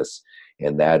of this,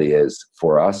 and that is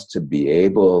for us to be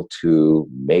able to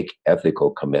make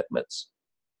ethical commitments.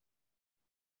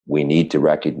 We need to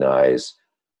recognize,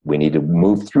 we need to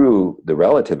move through the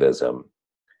relativism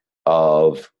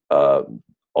of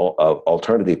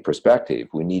alternative perspective.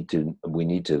 We need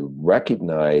to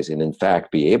recognize and in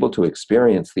fact be able to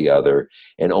experience the other,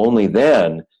 and only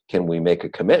then can we make a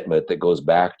commitment that goes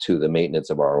back to the maintenance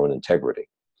of our own integrity.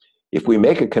 If we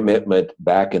make a commitment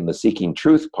back in the seeking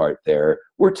truth part there,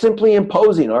 we're simply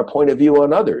imposing our point of view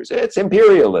on others. It's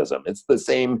imperialism. It's the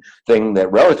same thing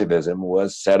that relativism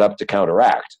was set up to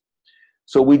counteract.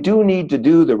 So we do need to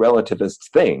do the relativist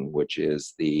thing, which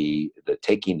is the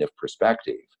taking of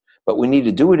perspective. But we need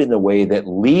to do it in a way that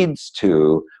leads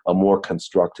to a more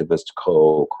constructivist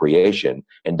co-creation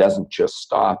and doesn't just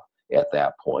stop at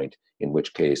that point, in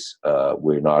which case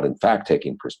we're not in fact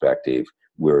taking perspective,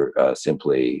 we're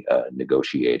simply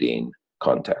negotiating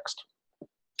context.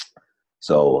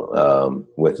 So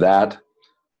with that,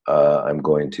 I'm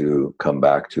going to come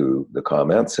back to the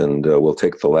comments, and we'll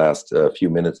take the last few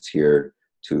minutes here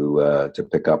to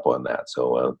pick up on that.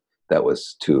 So that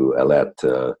was to let,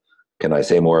 can I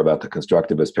say more about the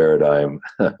constructivist paradigm?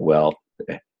 Well,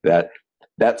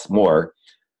 that's more.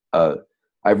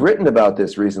 I've written about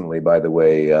this recently, by the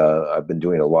way. I've been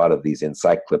doing a lot of these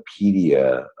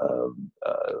encyclopedia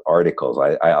articles.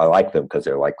 I like them because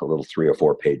they're like the little 3 or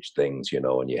 4 page things, you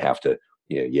know, and you have to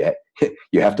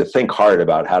you have to think hard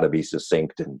about how to be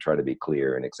succinct and try to be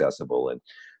clear and accessible. And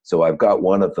so I've got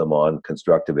one of them on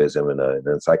constructivism in an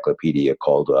encyclopedia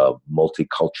called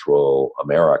Multicultural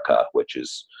America, which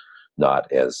is not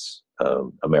as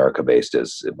America-based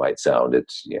as it might sound.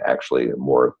 It's actually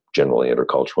more generally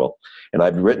intercultural. And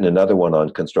I've written another one on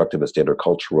constructivist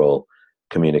intercultural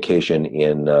communication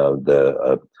in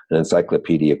an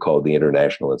encyclopedia called the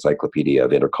International Encyclopedia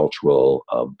of Intercultural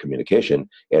Communication,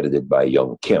 edited by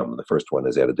Young Kim. The first one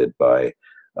is edited by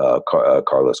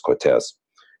Carlos Cortez.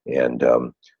 And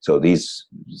so these,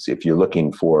 if you're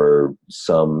looking for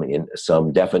some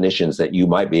definitions that you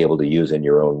might be able to use in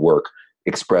your own work,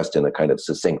 expressed in a kind of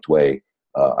succinct way,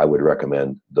 I would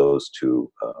recommend those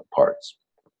 2 parts.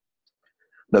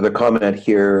 Another comment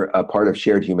here, a part of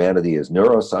shared humanity is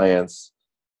neuroscience.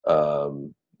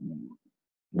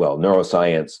 Well,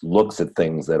 neuroscience looks at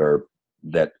things that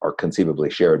are conceivably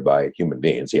shared by human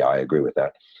beings. Yeah, I agree with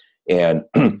that. And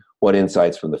what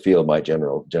insights from the field might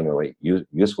generate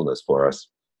usefulness for us.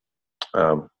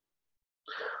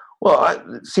 Well,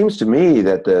 it seems to me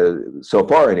that so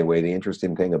far anyway, the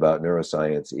interesting thing about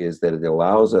neuroscience is that it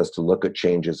allows us to look at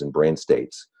changes in brain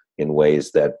states in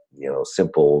ways that, you know,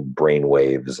 simple brain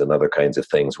waves and other kinds of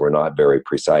things were not very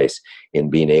precise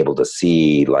in being able to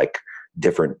see, like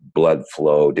different blood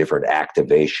flow, different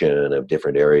activation of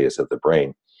different areas of the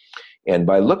brain. And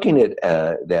by looking at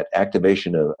that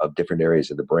activation of different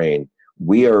areas of the brain,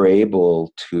 we are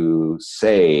able to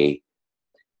say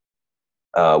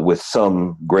with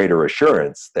some greater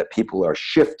assurance that people are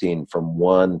shifting from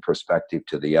one perspective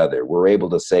to the other. We're able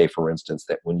to say, for instance,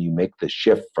 that when you make the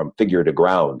shift from figure to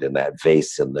ground in that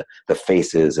vase and the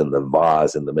faces and the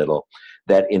vase in the middle,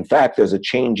 that in fact there's a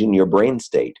change in your brain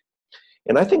state.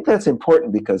 And I think that's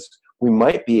important because we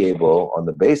might be able, on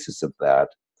the basis of that,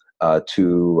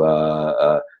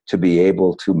 to be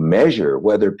able to measure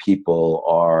whether people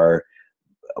are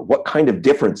what kind of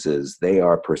differences they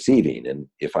are perceiving. And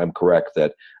if I'm correct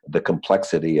that the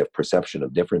complexity of perception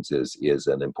of differences is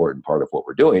an important part of what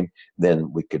we're doing,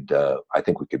 then we could, I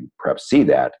think we could perhaps see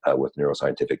that with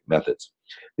neuroscientific methods.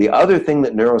 The other thing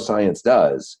that neuroscience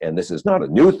does, and this is not a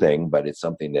new thing, but it's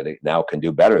something that it now can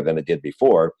do better than it did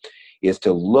before, is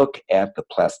to look at the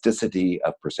plasticity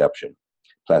of perception.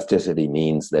 Plasticity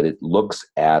means that it looks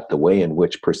at the way in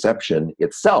which perception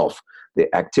itself,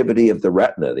 the activity of the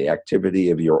retina, the activity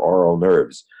of your aural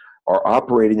nerves, are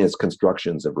operating as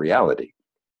constructions of reality.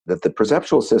 That the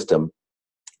perceptual system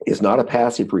is not a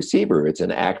passive receiver, it's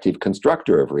an active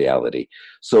constructor of reality.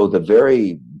 So the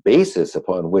very basis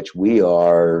upon which we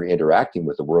are interacting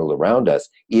with the world around us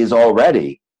is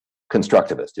already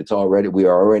constructivist. We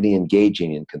are already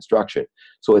engaging in construction.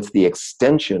 So it's the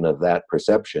extension of that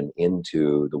perception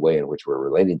into the way in which we're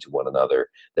relating to one another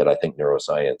that I think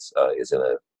neuroscience is in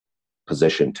a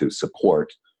position to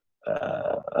support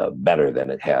better than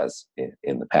it has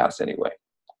in the past anyway.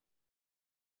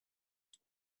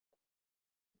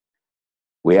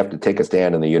 We have to take a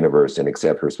stand in the universe and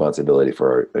accept responsibility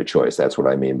for our choice. That's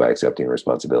what I mean by accepting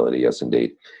responsibility, yes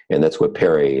indeed. And that's what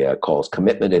Perry calls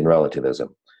commitment in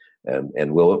relativism.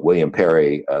 And William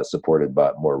Perry, supported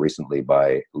more recently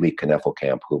by Lee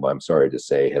Knefelkamp, whom I'm sorry to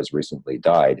say has recently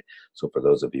died. So for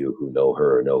those of you who know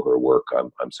her or know her work,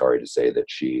 I'm sorry to say that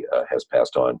she has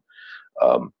passed on.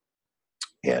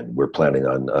 And we're planning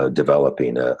on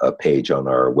developing a page on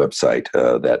our website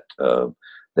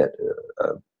that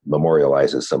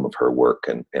memorializes some of her work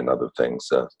and other things.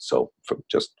 So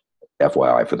just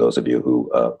FYI for those of you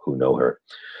who know her.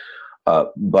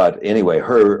 But anyway,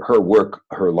 her work,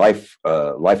 her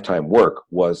lifetime work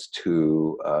was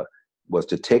to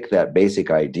take that basic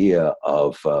idea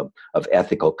of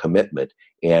ethical commitment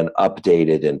and update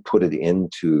it and put it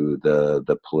into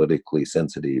the politically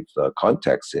sensitive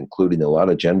context, including a lot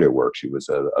of gender work. She was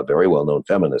a very well-known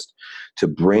feminist, to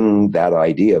bring that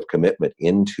idea of commitment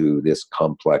into this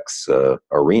complex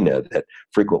arena that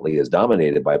frequently is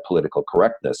dominated by political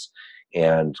correctness.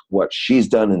 And what she's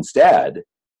done instead,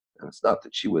 and it's not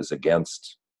that she was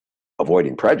against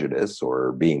avoiding prejudice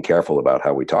or being careful about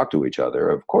how we talk to each other.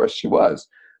 Of course she was.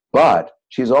 But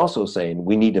she's also saying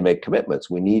we need to make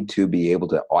commitments. We need to be able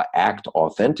to act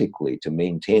authentically to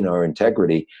maintain our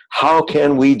integrity. How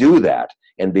can we do that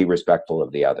and be respectful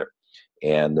of the other?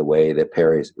 And the way that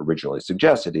Perry originally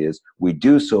suggested is we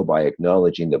do so by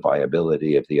acknowledging the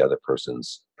viability of the other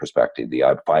person's perspective, the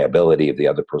viability of the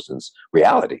other person's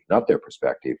reality, not their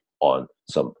perspective on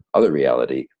some other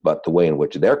reality, but the way in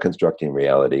which they're constructing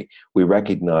reality. We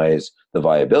recognize the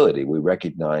viability, we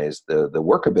recognize the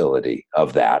workability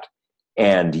of that,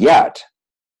 and yet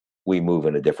we move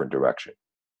in a different direction.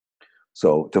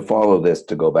 So to follow this,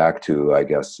 to go back to, I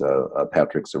guess,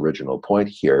 Patrick's original point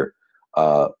here,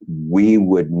 we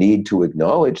would need to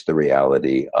acknowledge the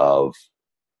reality of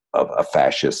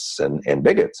fascists and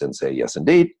bigots and say, yes,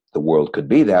 indeed, the world could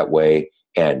be that way,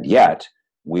 and yet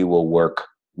we will work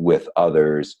with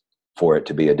others for it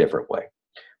to be a different way.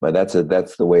 But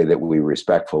that's the way that we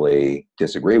respectfully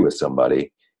disagree with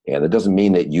somebody, and it doesn't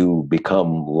mean that you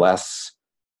become less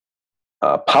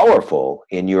powerful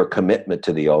in your commitment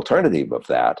to the alternative of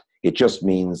that. It just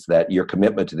means that your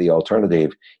commitment to the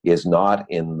alternative is not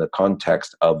in the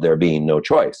context of there being no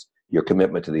choice. Your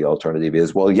commitment to the alternative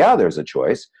is, well, yeah, there's a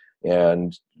choice,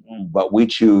 but we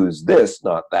choose this,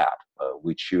 not that.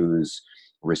 We choose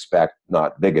respect,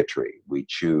 not bigotry. We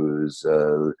choose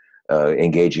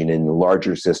engaging in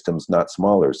larger systems, not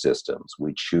smaller systems.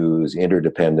 We choose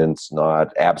interdependence,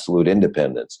 not absolute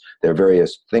independence. There are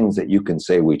various things that you can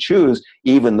say we choose,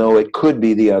 even though it could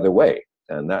be the other way.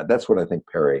 And that's what I think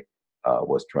Perry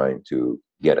was trying to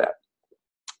get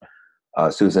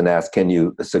at. Susan asked, can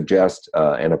you suggest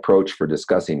an approach for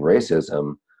discussing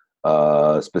racism,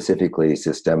 specifically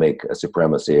systemic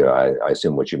supremacy? I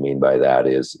assume what you mean by that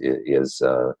is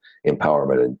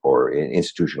empowerment or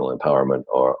institutional empowerment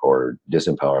or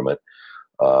disempowerment.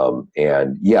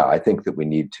 And yeah, I think that we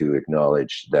need to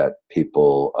acknowledge that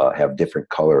people have different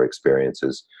color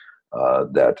experiences.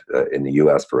 That in the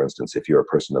U.S., for instance, if you're a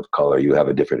person of color, you have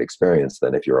a different experience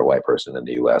than if you're a white person in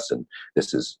the U.S., and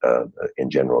this is in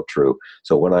general true.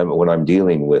 So when I'm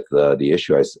dealing with the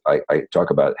issue, I talk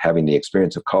about having the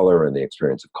experience of color and the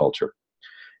experience of culture,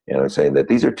 and I'm saying that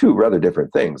these are two rather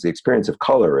different things. The experience of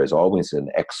color is always an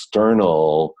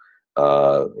external.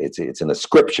 It's an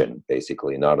ascription,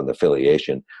 basically, not an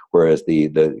affiliation. Whereas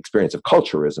the experience of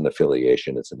culture is an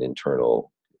affiliation. It's an internal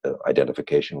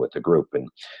identification with the group and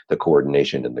the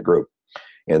coordination in the group.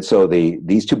 And so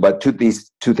these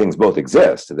two things both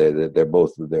exist. They're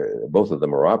both of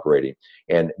them are operating.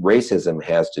 And racism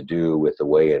has to do with the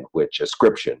way in which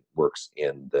ascription works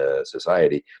in the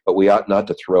society. But we ought not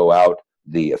to throw out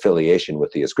the affiliation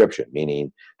with the ascription,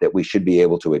 meaning that we should be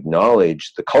able to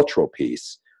acknowledge the cultural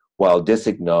piece while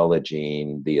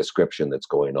disacknowledging the ascription that's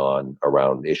going on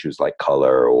around issues like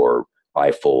color or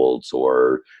eye folds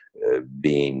or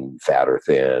being fat or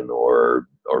thin or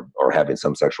having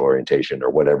some sexual orientation or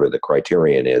whatever the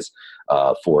criterion is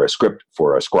for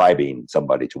ascribing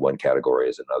somebody to one category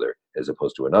as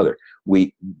opposed to another.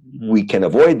 We can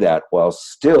avoid that while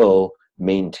still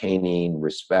maintaining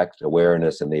respect,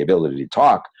 awareness, and the ability to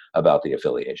talk about the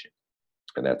affiliation.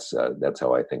 And that's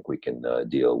how I think we can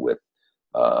deal with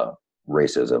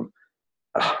racism.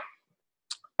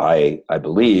 I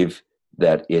believe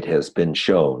that it has been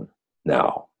shown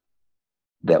now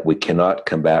that we cannot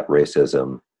combat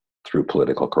racism through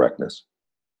political correctness.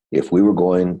 If we were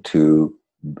going to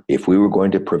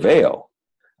prevail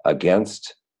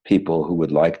against people who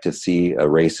would like to see a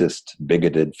racist,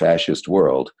 bigoted, fascist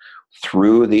world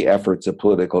through the efforts of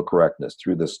political correctness,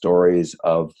 through the stories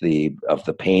of the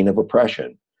pain of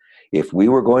oppression, if we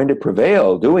were going to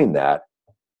prevail doing that,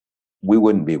 we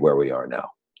wouldn't be where we are now.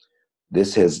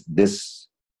 This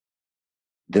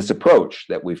approach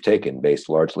that we've taken, based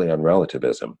largely on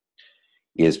relativism,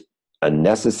 is a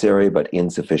necessary but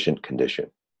insufficient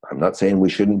condition. I'm not saying we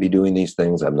shouldn't be doing these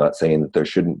things. I'm not saying that there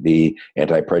shouldn't be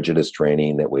anti-prejudice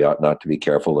training, that we ought not to be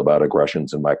careful about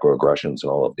aggressions and microaggressions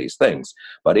and all of these things.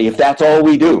 But if that's all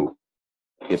we do,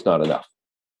 it's not enough.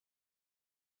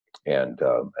 And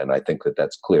I think that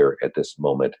that's clear at this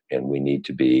moment, and we need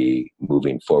to be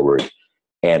moving forward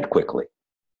and quickly.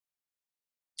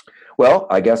 Well,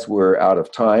 I guess we're out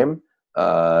of time.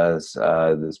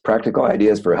 There's practical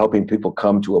ideas for helping people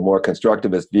come to a more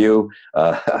constructivist view.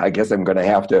 I guess I'm going to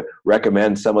have to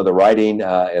recommend some of the writing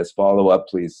as follow-up.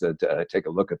 Please take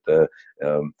a look at the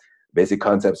basic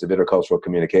concepts of intercultural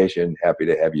communication. Happy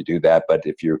to have you do that. But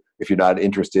if you're not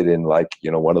interested in, like,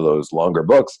 one of those longer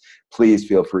books, please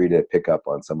feel free to pick up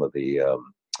on some of the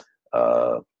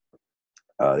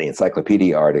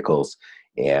encyclopedia articles.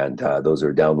 And those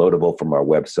are downloadable from our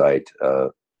website.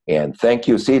 And thank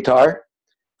you, SIETAR,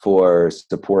 for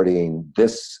supporting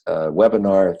this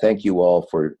webinar. Thank you all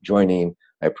for joining.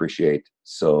 I appreciate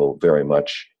so very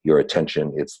much your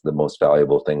attention. It's the most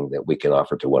valuable thing that we can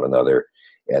offer to one another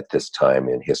at this time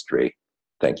in history.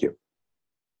 Thank you.